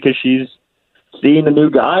to me because she's seeing a new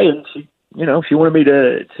guy, and she wanted me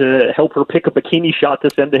to help her pick a bikini shot to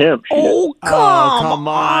send to him. Come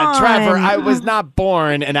on, Trevor! I was not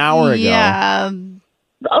born an hour ago. Yeah.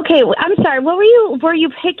 Okay, I'm sorry. What were you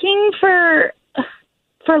picking for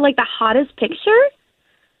like the hottest picture?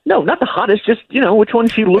 No, not the hottest. Just which one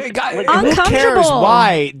she looked like. Who cares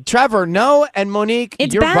why? Trevor, no, and Monique,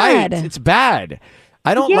 you're bad. right. It's bad.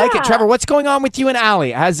 I don't like it. Trevor, what's going on with you and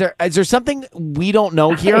Allie? Is there something we don't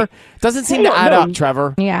know here? Doesn't seem to add up,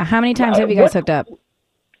 Trevor. Yeah, how many times have you guys hooked up?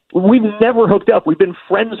 We've never hooked up. We've been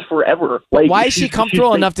friends forever. Like, why is she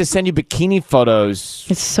comfortable enough to send you bikini photos?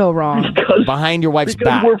 It's so wrong. Behind your wife's because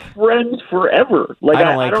back. we're friends forever. Like,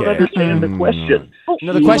 I don't understand the question.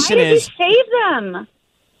 No, the question Why is. did you save them?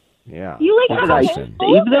 Yeah. You have a whole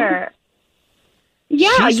folder.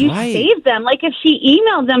 Yeah, She's you right. saved them. Like if she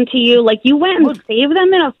emailed them to you, like you went and saved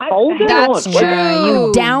them in a folder. That's true.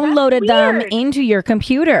 You downloaded them into your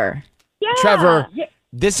computer. Yeah. Trevor,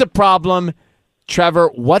 this is a problem. Trevor,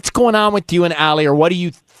 what's going on with you and Allie, or what do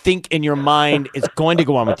you think in your mind is going to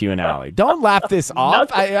go on with you and Allie? Don't laugh this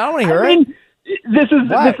off. I don't want to hear it. This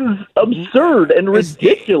is absurd and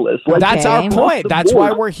ridiculous. Like, that's our point. That's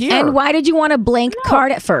why we're here. And why did you want a blank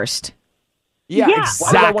card at first? Yeah, Why did I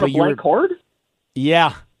exactly. want a blank card?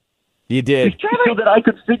 Yeah, you did. So that I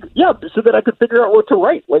could figure out what to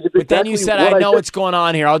write. Like, But then you said, I know what's going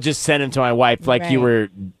on here. I'll just send him to my wife. Like you were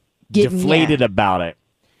deflated about it.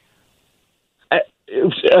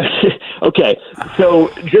 Okay, so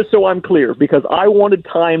just so I'm clear, because I wanted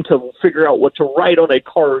time to figure out what to write on a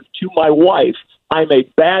card to my wife, I'm a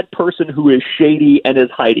bad person who is shady and is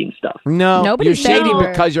hiding stuff. No, you're shady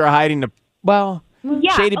because you're hiding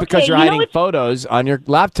shady because you're hiding photos on your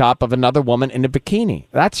laptop of another woman in a bikini.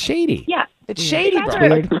 That's shady. Yeah. It's shady, bro.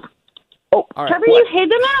 Weird. Oh, all right. Trevor, you hid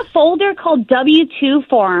them in a folder called W-2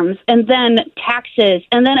 forms, and then taxes,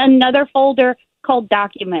 and then another folder called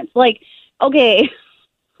documents. Like, okay.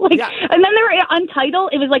 And then they were untitled.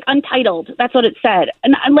 It was like untitled. That's what it said.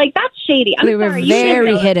 And I'm like, that's shady. They were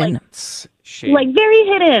very hidden. Like very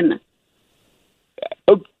hidden.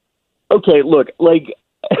 Okay, look, like,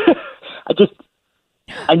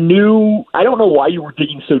 I don't know why you were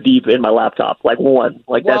digging so deep in my laptop. Like,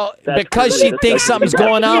 that's because she thinks something's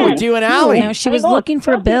going on with you and Allie. No, she was looking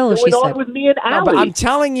for Bill, she going on said. with me and Allie. But I'm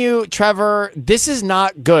telling you, Trevor, this is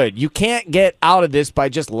not good. You can't get out of this by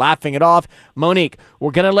just laughing it off. Monique,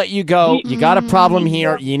 we're going to let you go. You got a problem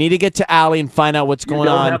here. You need to get to Allie and find out what's going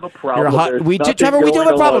on. Have a problem. Trevor, we do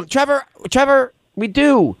have a problem. Trevor, we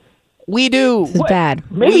do. We do. This is bad.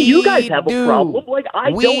 Maybe you guys have a problem. Like,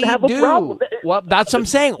 I don't have a problem. Well, that's what I'm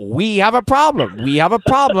saying. We have a problem. We have a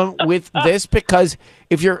problem with this because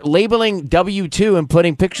if you're labeling W-2 and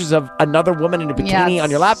putting pictures of another woman in a bikini on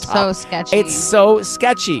your laptop, so sketchy. It's so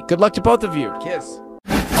sketchy. Good luck to both of you. Kiss.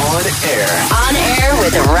 On air. On air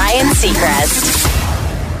with Ryan Seacrest.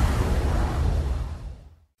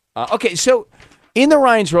 Okay, so in the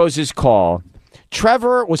Ryan's Roses call,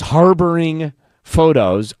 Trevor was harboring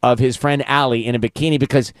photos of his friend Allie in a bikini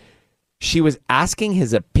because she was asking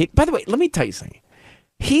his opinion. By the way, let me tell you something.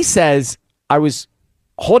 He says, I was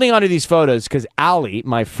holding on to these photos because Allie,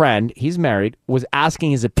 my friend, he's married, was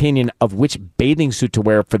asking his opinion of which bathing suit to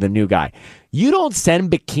wear for the new guy. You don't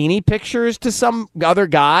send bikini pictures to some other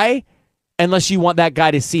guy unless you want that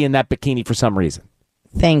guy to see in that bikini for some reason.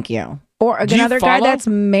 Thank you. Or Do you another guy follow? that's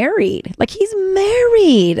married. Like, he's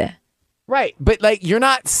married. Right, but like you're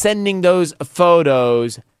not sending those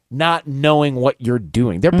photos not knowing what you're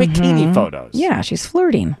doing. They're bikini photos. Yeah, she's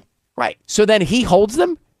flirting. Right. So then he holds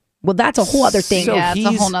them? Well, that's a whole other thing. So Yeah, it's a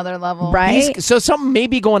he's- whole nother level. Right? So something may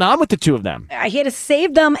be going on with the two of them. He had to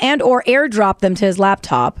save them and or airdrop them to his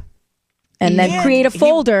laptop and then create a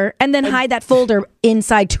folder and then hide that folder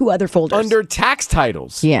inside two other folders. Under tax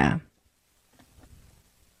titles. Yeah.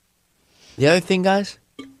 The other thing, guys?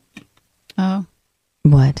 Oh.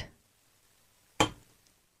 What?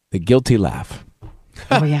 The guilty laugh.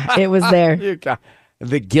 Oh, yeah. It was there.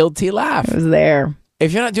 The guilty laugh. It was there.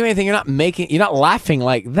 If you're not doing anything, you're not laughing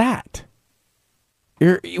like that.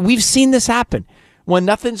 We've seen this happen. When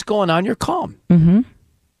nothing's going on, you're calm. Mm-hmm.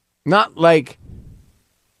 Not like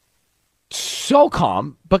so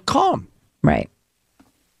calm, but calm. Right.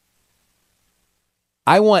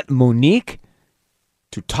 I want Monique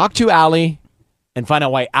to talk to Allie and find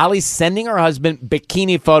out why Allie's sending her husband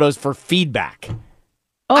bikini photos for feedback.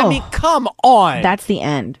 Oh, I mean, come on. That's the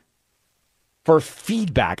end. For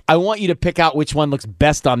feedback. I want you to pick out which one looks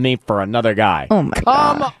best on me for another guy. Oh, my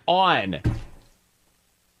God. Come on.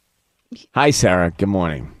 Hi, Sarah. Good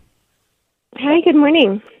morning. Hi, good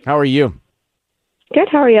morning. How are you? Good,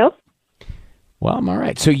 how are you? Well, I'm all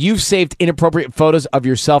right. So you've saved inappropriate photos of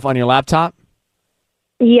yourself on your laptop?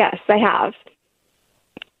 Yes, I have.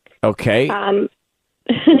 Okay. But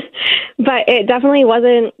it definitely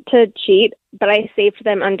wasn't to cheat, but I saved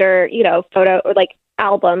them under, photo or like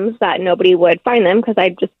albums that nobody would find them because I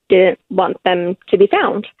just didn't want them to be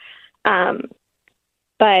found.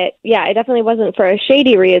 But yeah, it definitely wasn't for a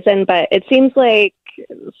shady reason, but it seems like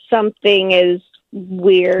something is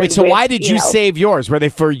weird. Wait, so why did you save yours? Were they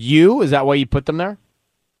for you? Is that why you put them there?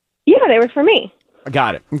 Yeah, they were for me. I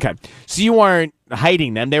got it. Okay. So you weren't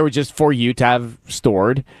hiding them. They were just for you to have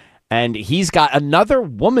stored. And he's got another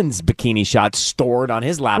woman's bikini shot stored on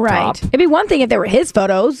his laptop. Right. It'd be one thing if they were his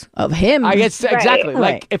photos of him. I guess exactly.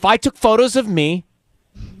 Right. Like if I took photos of me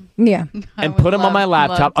Yeah. and put them on my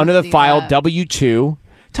laptop under the file W2.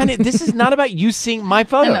 Tanya, this is not about you seeing my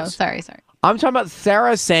photos. No, sorry. I'm talking about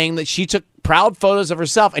Sarah saying that she took proud photos of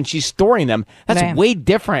herself and she's storing them. That's Right. way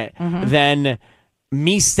different than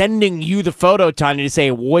me sending you the photo, Tanya, to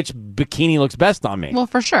say which bikini looks best on me. Well,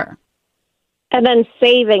 for sure. And then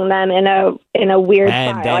saving them in a weird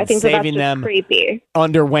And file. then I think that's saving just them creepy.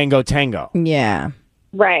 under Wango Tango. Yeah.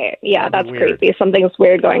 Right. Yeah, that's Weird. creepy. Something's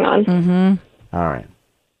weird going on. Mm-hmm. All right.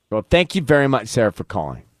 Well, thank you very much, Sarah, for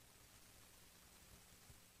calling.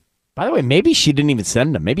 By the way, maybe she didn't even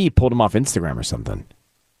send them. Maybe he pulled them off Instagram or something.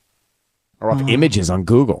 Or off images on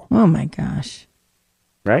Google. Oh, my gosh.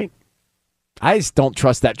 Right? I just don't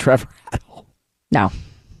trust that Trevor at all. No.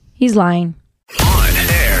 He's lying.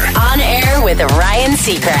 On air with Ryan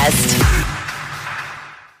Seacrest.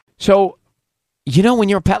 So, when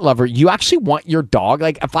you're a pet lover, you actually want your dog.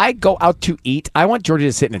 Like, if I go out to eat, I want Georgia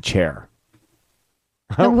to sit in a chair.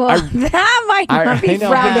 Well, that might not be I know,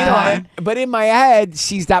 frowned but, upon. but in my head,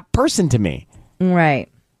 she's that person to me. Right.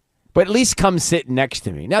 But at least come sit next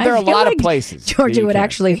to me. Now, there are a lot of places. that Georgia you would can.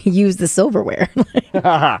 actually use the silverware. There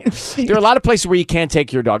are a lot of places where you can't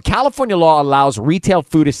take your dog. California law allows retail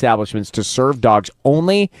food establishments to serve dogs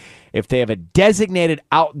only if they have a designated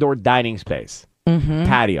outdoor dining space,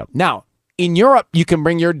 patio. Now, in Europe, you can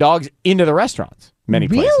bring your dogs into the restaurants. Many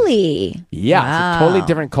places. Really? Yeah, it's a totally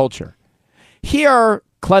different culture. Here,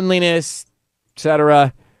 cleanliness,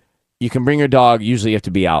 etc. You can bring your dog. Usually, you have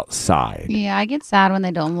to be outside. Yeah, I get sad when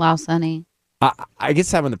they don't allow Sunny. I get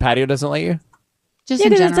sad when the patio doesn't let you. Just Yeah, in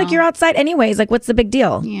because general. it's like you're outside anyways. Like, what's the big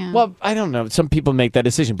deal? Yeah. Well, I don't know. Some people make that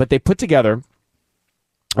decision, but they put together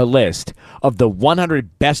a list of the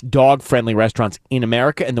 100 best dog-friendly restaurants in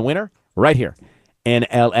America, and the winner, right here in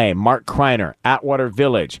L.A., Mark Kreiner, Atwater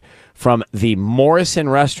Village, from the Morrison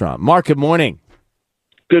Restaurant. Mark, good morning.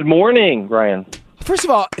 Good morning, Ryan. First of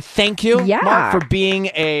all, thank you, Mark, for being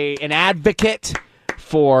an advocate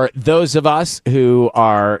for those of us who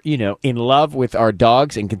are, in love with our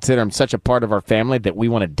dogs and consider them such a part of our family that we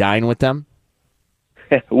want to dine with them.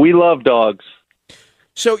 We love dogs.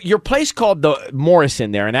 So your place called the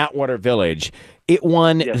Morrison there in Atwater Village, it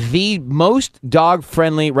won the most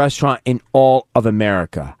dog-friendly restaurant in all of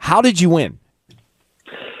America. How did you win?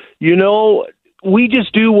 We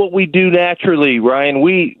just do what we do naturally, Ryan.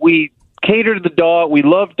 We cater to the dog. We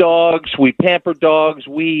love dogs. We pamper dogs.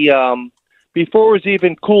 We before it was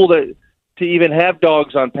even cool to even have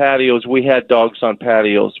dogs on patios, we had dogs on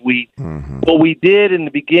patios. What we did in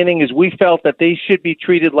the beginning is we felt that they should be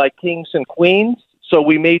treated like kings and queens. So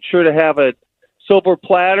we made sure to have a silver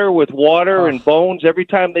platter with water and bones every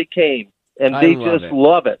time they came, and they just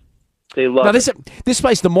love it. They love it. This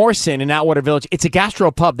place, the Morrison in Atwater Village, it's a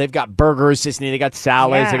gastro pub. They've got burgers, they got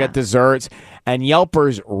salads, they got desserts, and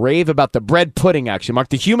Yelpers rave about the bread pudding. Actually, Mark,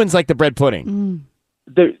 the humans like the bread pudding.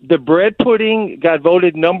 The bread pudding got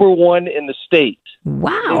voted #1 in the state.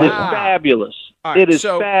 Wow, it is fabulous. All right, it is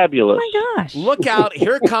so- fabulous. Oh my gosh. Look out.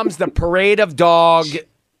 Here comes the parade of dog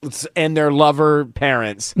and their lover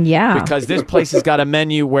parents. Yeah. Because this place has got a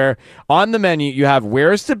menu where on the menu you have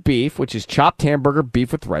where's the beef, which is chopped hamburger,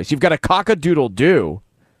 beef with rice. You've got a cock-a-doodle-doo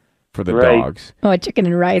for the dogs. Oh, chicken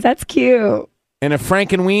and rice. That's cute. And a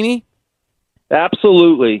Frankenweenie.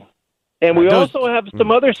 Absolutely. And we Those- also have some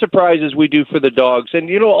other surprises we do for the dogs. And,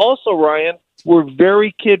 also, Ryan, we're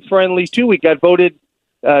very kid-friendly, too. We got voted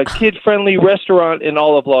kid-friendly restaurant in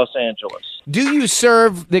all of Los Angeles. Do you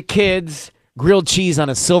serve the kids grilled cheese on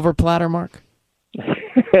a silver platter, Mark?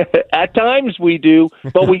 At times we do,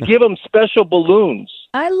 but we give them special balloons.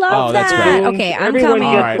 I love Oh, that's that. great. Okay, I'm Everyone coming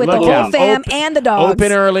All right, with the look whole out. fam and the dogs.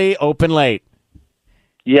 Open early, open late.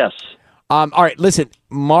 Yes. All right, listen,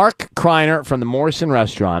 Mark Kreiner from the Morrison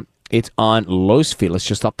Restaurant. It's on Los Feliz,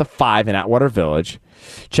 just off the 5 in Atwater Village.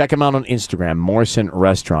 Check him out on Instagram, Morrison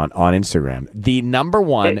Restaurant on Instagram. The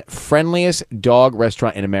 #1 friendliest dog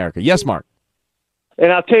restaurant in America. Yes, Mark.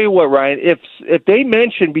 And I'll tell you what, Ryan, if they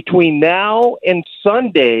mention between now and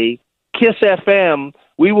Sunday Kiss FM,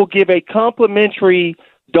 we will give a complimentary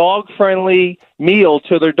dog-friendly meal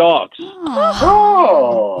to their dogs.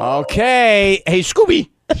 Oh. Okay. Hey, Scooby,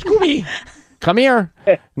 come here.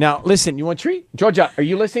 Now, listen, you want a treat? Georgia, are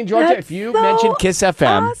you listening, Georgia? That's If you so mention Kiss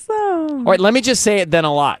FM. Awesome. All right, let me just say it then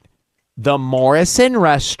a lot. The Morrison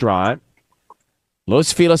Restaurant,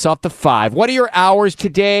 Los Feliz off the 5. What are your hours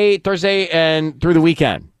today, Thursday, and through the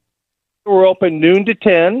weekend? We're open noon to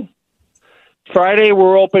 10. Friday,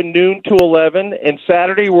 we're open noon to 11. And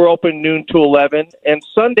Saturday, we're open noon to 11. And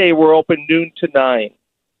Sunday, we're open noon to 9.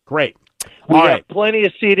 Great. We All have right. plenty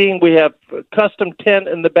of seating. We have a custom tent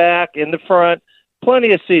in the back, in the front.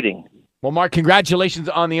 Plenty of seating. Well, Mark, congratulations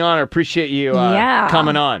on the honor. Appreciate you Yeah.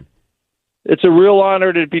 coming on. It's a real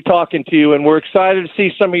honor to be talking to you, and we're excited to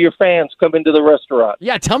see some of your fans come into the restaurant.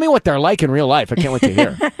 Yeah, tell me what they're like in real life. I can't wait to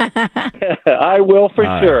hear. I will for All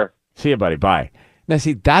right. sure. See you, buddy. Bye. Now,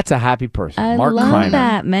 see, that's a happy person. I Mark love Kreiman.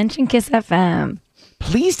 that. Mention Kiss FM.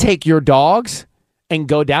 Please take your dogs and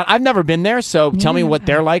go down. I've never been there, so tell me what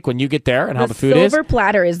they're like when you get there and how the food is. Silver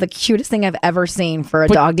platter is the cutest thing I've ever seen for a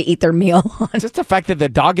But- dog to eat their meal on. Just the fact that the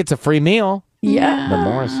dog gets a free meal. Yeah. The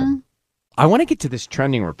Morrison. I want to get to this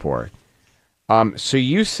trending report. So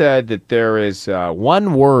you said that there is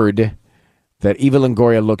one word that Eva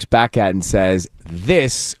Longoria looks back at and says,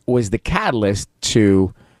 this was the catalyst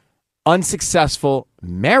to unsuccessful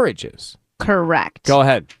marriages. Correct. Go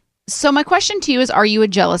ahead. So my question to you is, are you a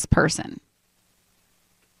jealous person?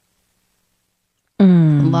 A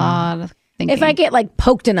lot of thinking. If I get like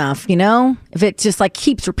poked enough, if it just like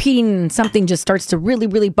keeps repeating and something just starts to really,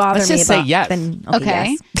 really bother Let's me just say about, yes. then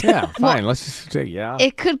Okay. yes. Yeah, fine. Let's just say yeah.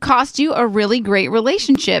 It could cost you a really great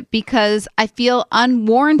relationship because I feel But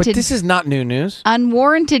unwarranted. this is not new news.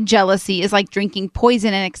 Unwarranted jealousy is like drinking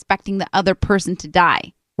poison and expecting the other person to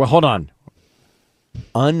die. Well, hold on.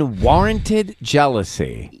 Unwarranted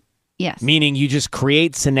jealousy, Yes. meaning you just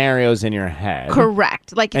create scenarios in your head.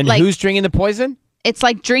 Correct. And like who's drinking the poison? it's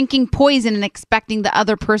like drinking poison and expecting the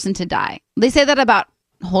other person to die. They say that about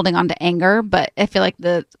holding on to anger, but I feel like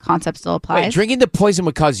the concept still applies. Wait, drinking the poison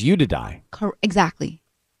would cause you to die. Exactly.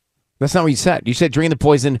 That's not what you said. You said drinking the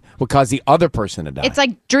poison would cause the other person to die. It's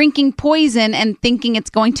like drinking poison and thinking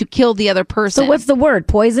it's going to kill the other person. So what's the word?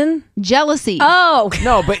 Poison? Jealousy. Oh.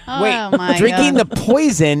 No, but wait. Oh my Drinking God. the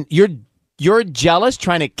poison, you're jealous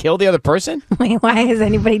trying to kill the other person? Wait, why is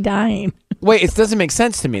anybody dying? Wait, it doesn't make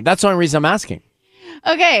sense to me. That's the only reason I'm asking.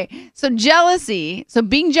 Okay, so jealousy, so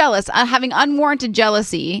being jealous, having unwarranted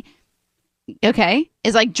jealousy, okay,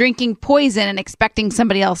 is like drinking poison and expecting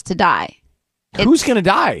somebody else to die. Who's going to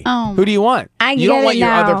die? Oh. Who do you want? I You don't get want it your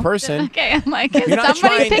now. other person. Okay, I'm like, is You're not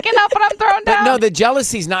somebody trying- picking up what I'm throwing But down? no, the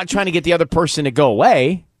jealousy's not trying to get the other person to go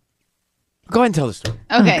away. Go ahead and tell the story.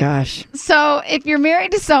 Okay. Oh, gosh. So if you're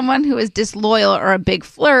married to someone who is disloyal or a big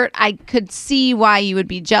flirt, I could see why you would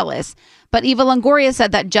be jealous. But Eva Longoria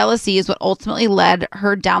said that jealousy is what ultimately led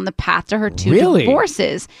her down the path to her two Really?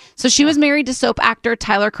 divorces. So she was married to soap actor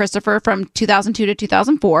Tyler Christopher from 2002 to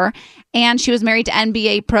 2004. And she was married to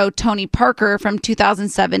NBA pro Tony Parker from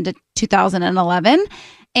 2007 to 2011.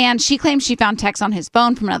 And she claims she found texts on his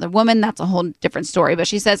phone from another woman. That's a whole different story. But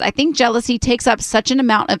she says, I think jealousy takes up such an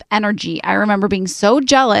amount of energy. I remember being so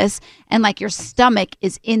jealous and like your stomach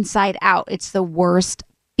is inside out. It's the worst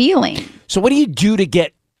feeling. So what do you do to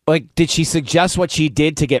get, like, did she suggest what she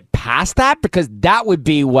did to get past that? Because that would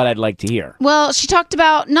be what I'd like to hear. Well, she talked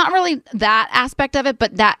about not really that aspect of it,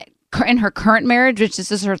 but that in her current marriage, which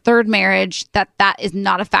this is her third marriage, that is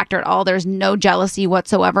not a factor at all. There's no jealousy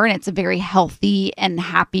whatsoever, and it's a very healthy and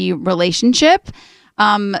happy relationship.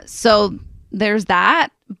 So there's that.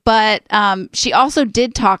 But she also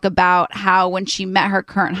did talk about how when she met her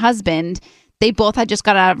current husband, they both had just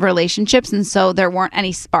got out of relationships, and so there weren't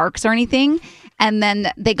any sparks or anything. And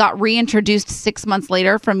then they got reintroduced 6 months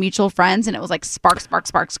later from mutual friends, and it was like sparks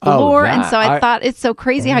galore. And so I thought it's so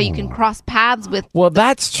crazy how you can cross paths with. Well,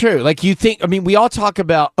 that's true. Like you think, I mean, we all talk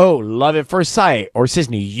about, love at first sight, or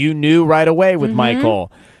Sisney, you knew right away with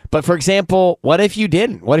Michael. But for example, what if you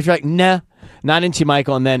didn't? What if you're like, nah, not into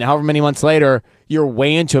Michael, and then however many months later, you're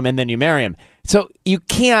way into him, and then you marry him. So you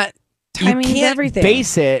can't everything.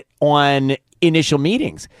 base it on initial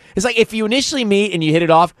meetings. It's like if you initially meet and you hit it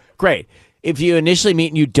off, great. If you initially meet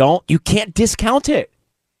and you don't, you can't discount it.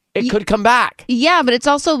 It could come back. Yeah, but it's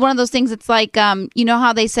also one of those things. It's like, you know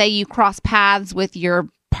how they say you cross paths with your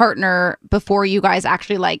partner before you guys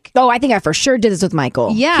actually like. Oh, I think I for sure did this with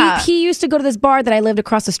Michael. Yeah. He used to go to this bar that I lived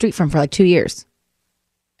across the street from for like 2 years.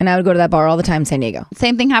 And I would go to that bar all the time in San Diego.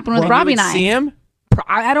 Same thing happened with When you Robbie would and I. see him?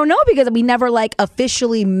 I don't know, because we never like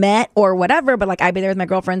officially met or whatever, but like I'd be there with my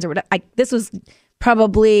girlfriends or whatever. This was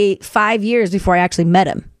probably 5 years before I actually met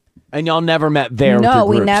him. And y'all never met there? with No, your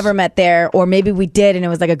we groups? never met there. Or maybe we did, and it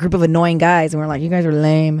was like a group of annoying guys, and we're like, you guys are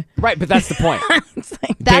lame. Right, but that's the point.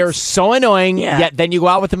 They're so annoying, yet then you go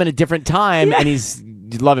out with him at a different time, and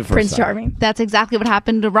you love it for Prince Charming. That's exactly what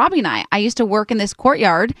happened to Robbie and I. I used to work in this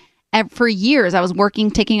courtyard, and for years I was working,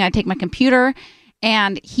 I take my computer,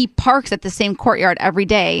 and he parks at the same courtyard every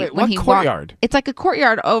day. Wait, when what he courtyard? It's like a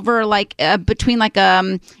courtyard over between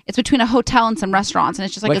it's between a hotel and some restaurants, and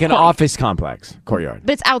it's just like an office complex courtyard.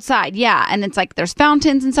 But it's outside, yeah, and it's like there's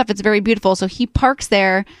fountains and stuff. It's very beautiful. So he parks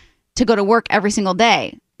there to go to work every single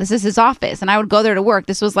day. This is his office, and I would go there to work.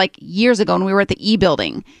 This was like years ago when we were at the E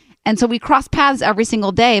building. And so we crossed paths every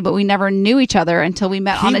single day, but we never knew each other until we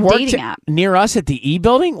met on a dating app. Near us at the E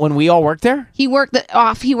building when we all worked there? He works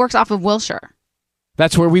off of Wilshire.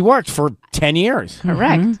 That's where we worked for 10 years.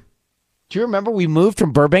 Correct. Do you remember we moved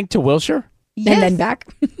from Burbank to Wilshire? Yes. And then back.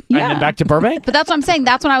 And then back to Burbank? But that's what I'm saying.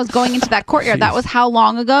 That's when I was going into that courtyard. That was how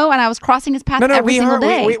long ago? And I was crossing his path every single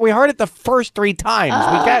day. We heard it the first 3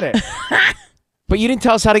 times. We get it. But you didn't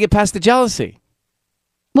tell us how to get past the jealousy.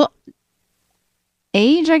 Well,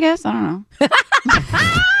 age, I guess. I don't know.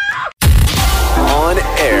 On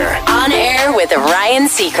air. On air with Ryan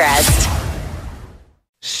Seacrest.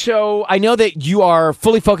 So I know that you are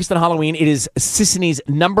fully focused on Halloween. It is Sisney's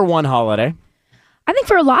 #1 holiday. I think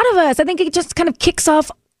for a lot of us, I think it just kind of kicks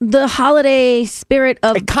off the holiday spirit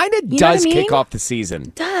of. It kind of does kick off the season.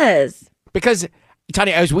 It does. Because,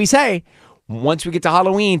 Tanya, as we say, once we get to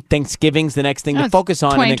Halloween, Thanksgiving's the next thing to focus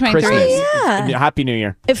on, and then 2023. Christmas. Yeah. Happy New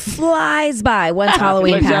Year. It flies by once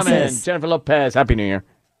Halloween passes. Jennifer Lopez, Happy New Year.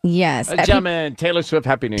 Yes. Gentlemen, Taylor Swift,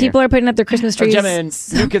 Happy New Year. People are putting up their Christmas trees. Gentlemen,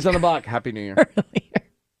 New Kids on the Block, Happy New Year.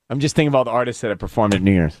 I'm just thinking of all the artists that have performed at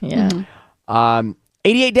New Year's. Yeah.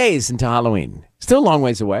 88 days until Halloween. Still a long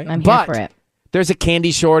ways away. I'm here for it. There's a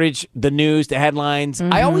candy shortage, the news, the headlines.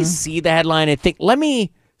 I always see the headline and think, let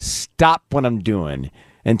me stop what I'm doing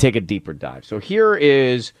and take a deeper dive. So here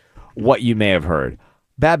is what you may have heard.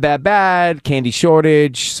 Bad, bad, bad. Candy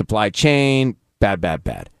shortage, supply chain. Bad, bad,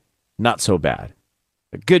 bad. Not so bad.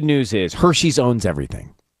 The good news is Hershey's owns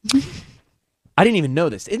everything. I didn't even know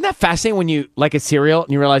this. Isn't that fascinating when you like a cereal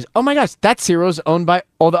and you realize, oh my gosh, that cereal is owned by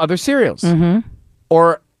all the other cereals?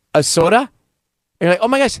 Or a soda. And you're like, oh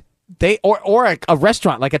my gosh, or a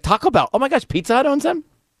restaurant like a Taco Bell. Oh my gosh, Pizza Hut owns them?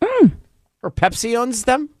 Or Pepsi owns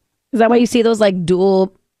them? Is that why you see those like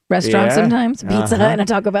dual restaurants Yeah. sometimes? Pizza Hut and a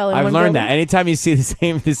Taco Bell in I've one learned building? that. Anytime you see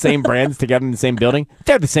the same brands together in the same building,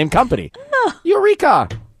 they're the same company. Eureka!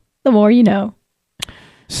 The more you know.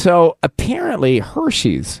 So apparently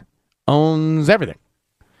Hershey's owns everything.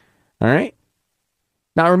 All right.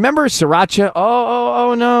 Now remember Sriracha?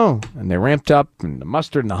 Oh no! And they ramped up, and the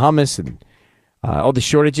mustard and the hummus and all the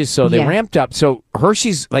shortages. So they ramped up. So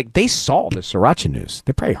Hershey's they saw the Sriracha news.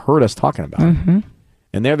 They probably heard us talking about it.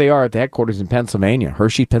 And there they are at the headquarters in Pennsylvania,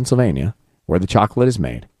 Hershey, Pennsylvania, where the chocolate is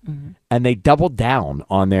made. And they doubled down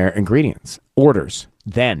on their ingredients orders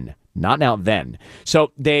then. Not now, then.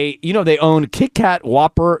 So they own Kit Kat,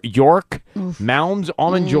 Whopper, York, Mounds,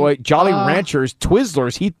 Almond Joy, Jolly Ranchers,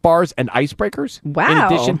 Twizzlers, Heath Bars, and Icebreakers. Wow. In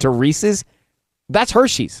addition to Reese's. That's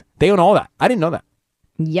Hershey's. They own all that. I didn't know that.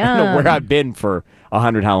 Yeah. I don't know where I've been for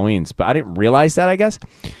 100 Halloweens, but I didn't realize that, I guess.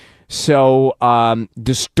 So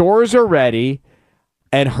the stores are ready,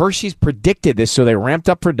 and Hershey's predicted this, so they ramped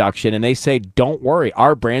up production, and they say, don't worry,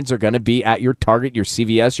 our brands are going to be at your Target, your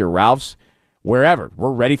CVS, your Ralph's, wherever.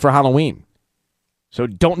 We're ready for Halloween. So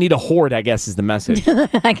don't need a hoard, I guess, is the message.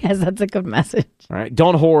 I guess that's a good message. All right.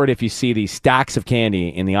 Don't hoard if you see these stacks of candy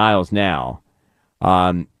in the aisles now.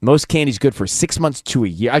 Most candy's good for 6 months to a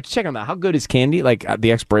year. I check on that. How good is candy? Like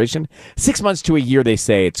the expiration? 6 months to a year, they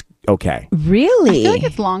say it's okay. Really? I feel like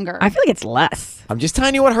it's longer. I feel like it's less. I'm just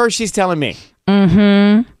telling you what Hershey's telling me.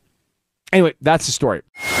 Mm-hmm. Anyway, that's the story.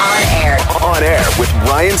 On air. On air with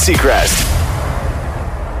Ryan Seacrest.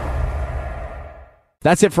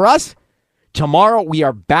 That's it for us. Tomorrow, we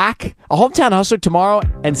are back. A Hometown Hustler tomorrow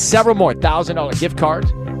and several more $1,000 gift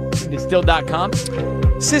cards. Distill.com.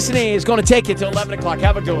 Sisney is going to take you till 11 o'clock.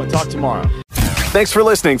 Have a good one. Talk tomorrow. Thanks for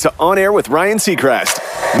listening to On Air with Ryan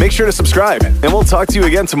Seacrest. Make sure to subscribe, and we'll talk to you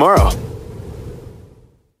again tomorrow.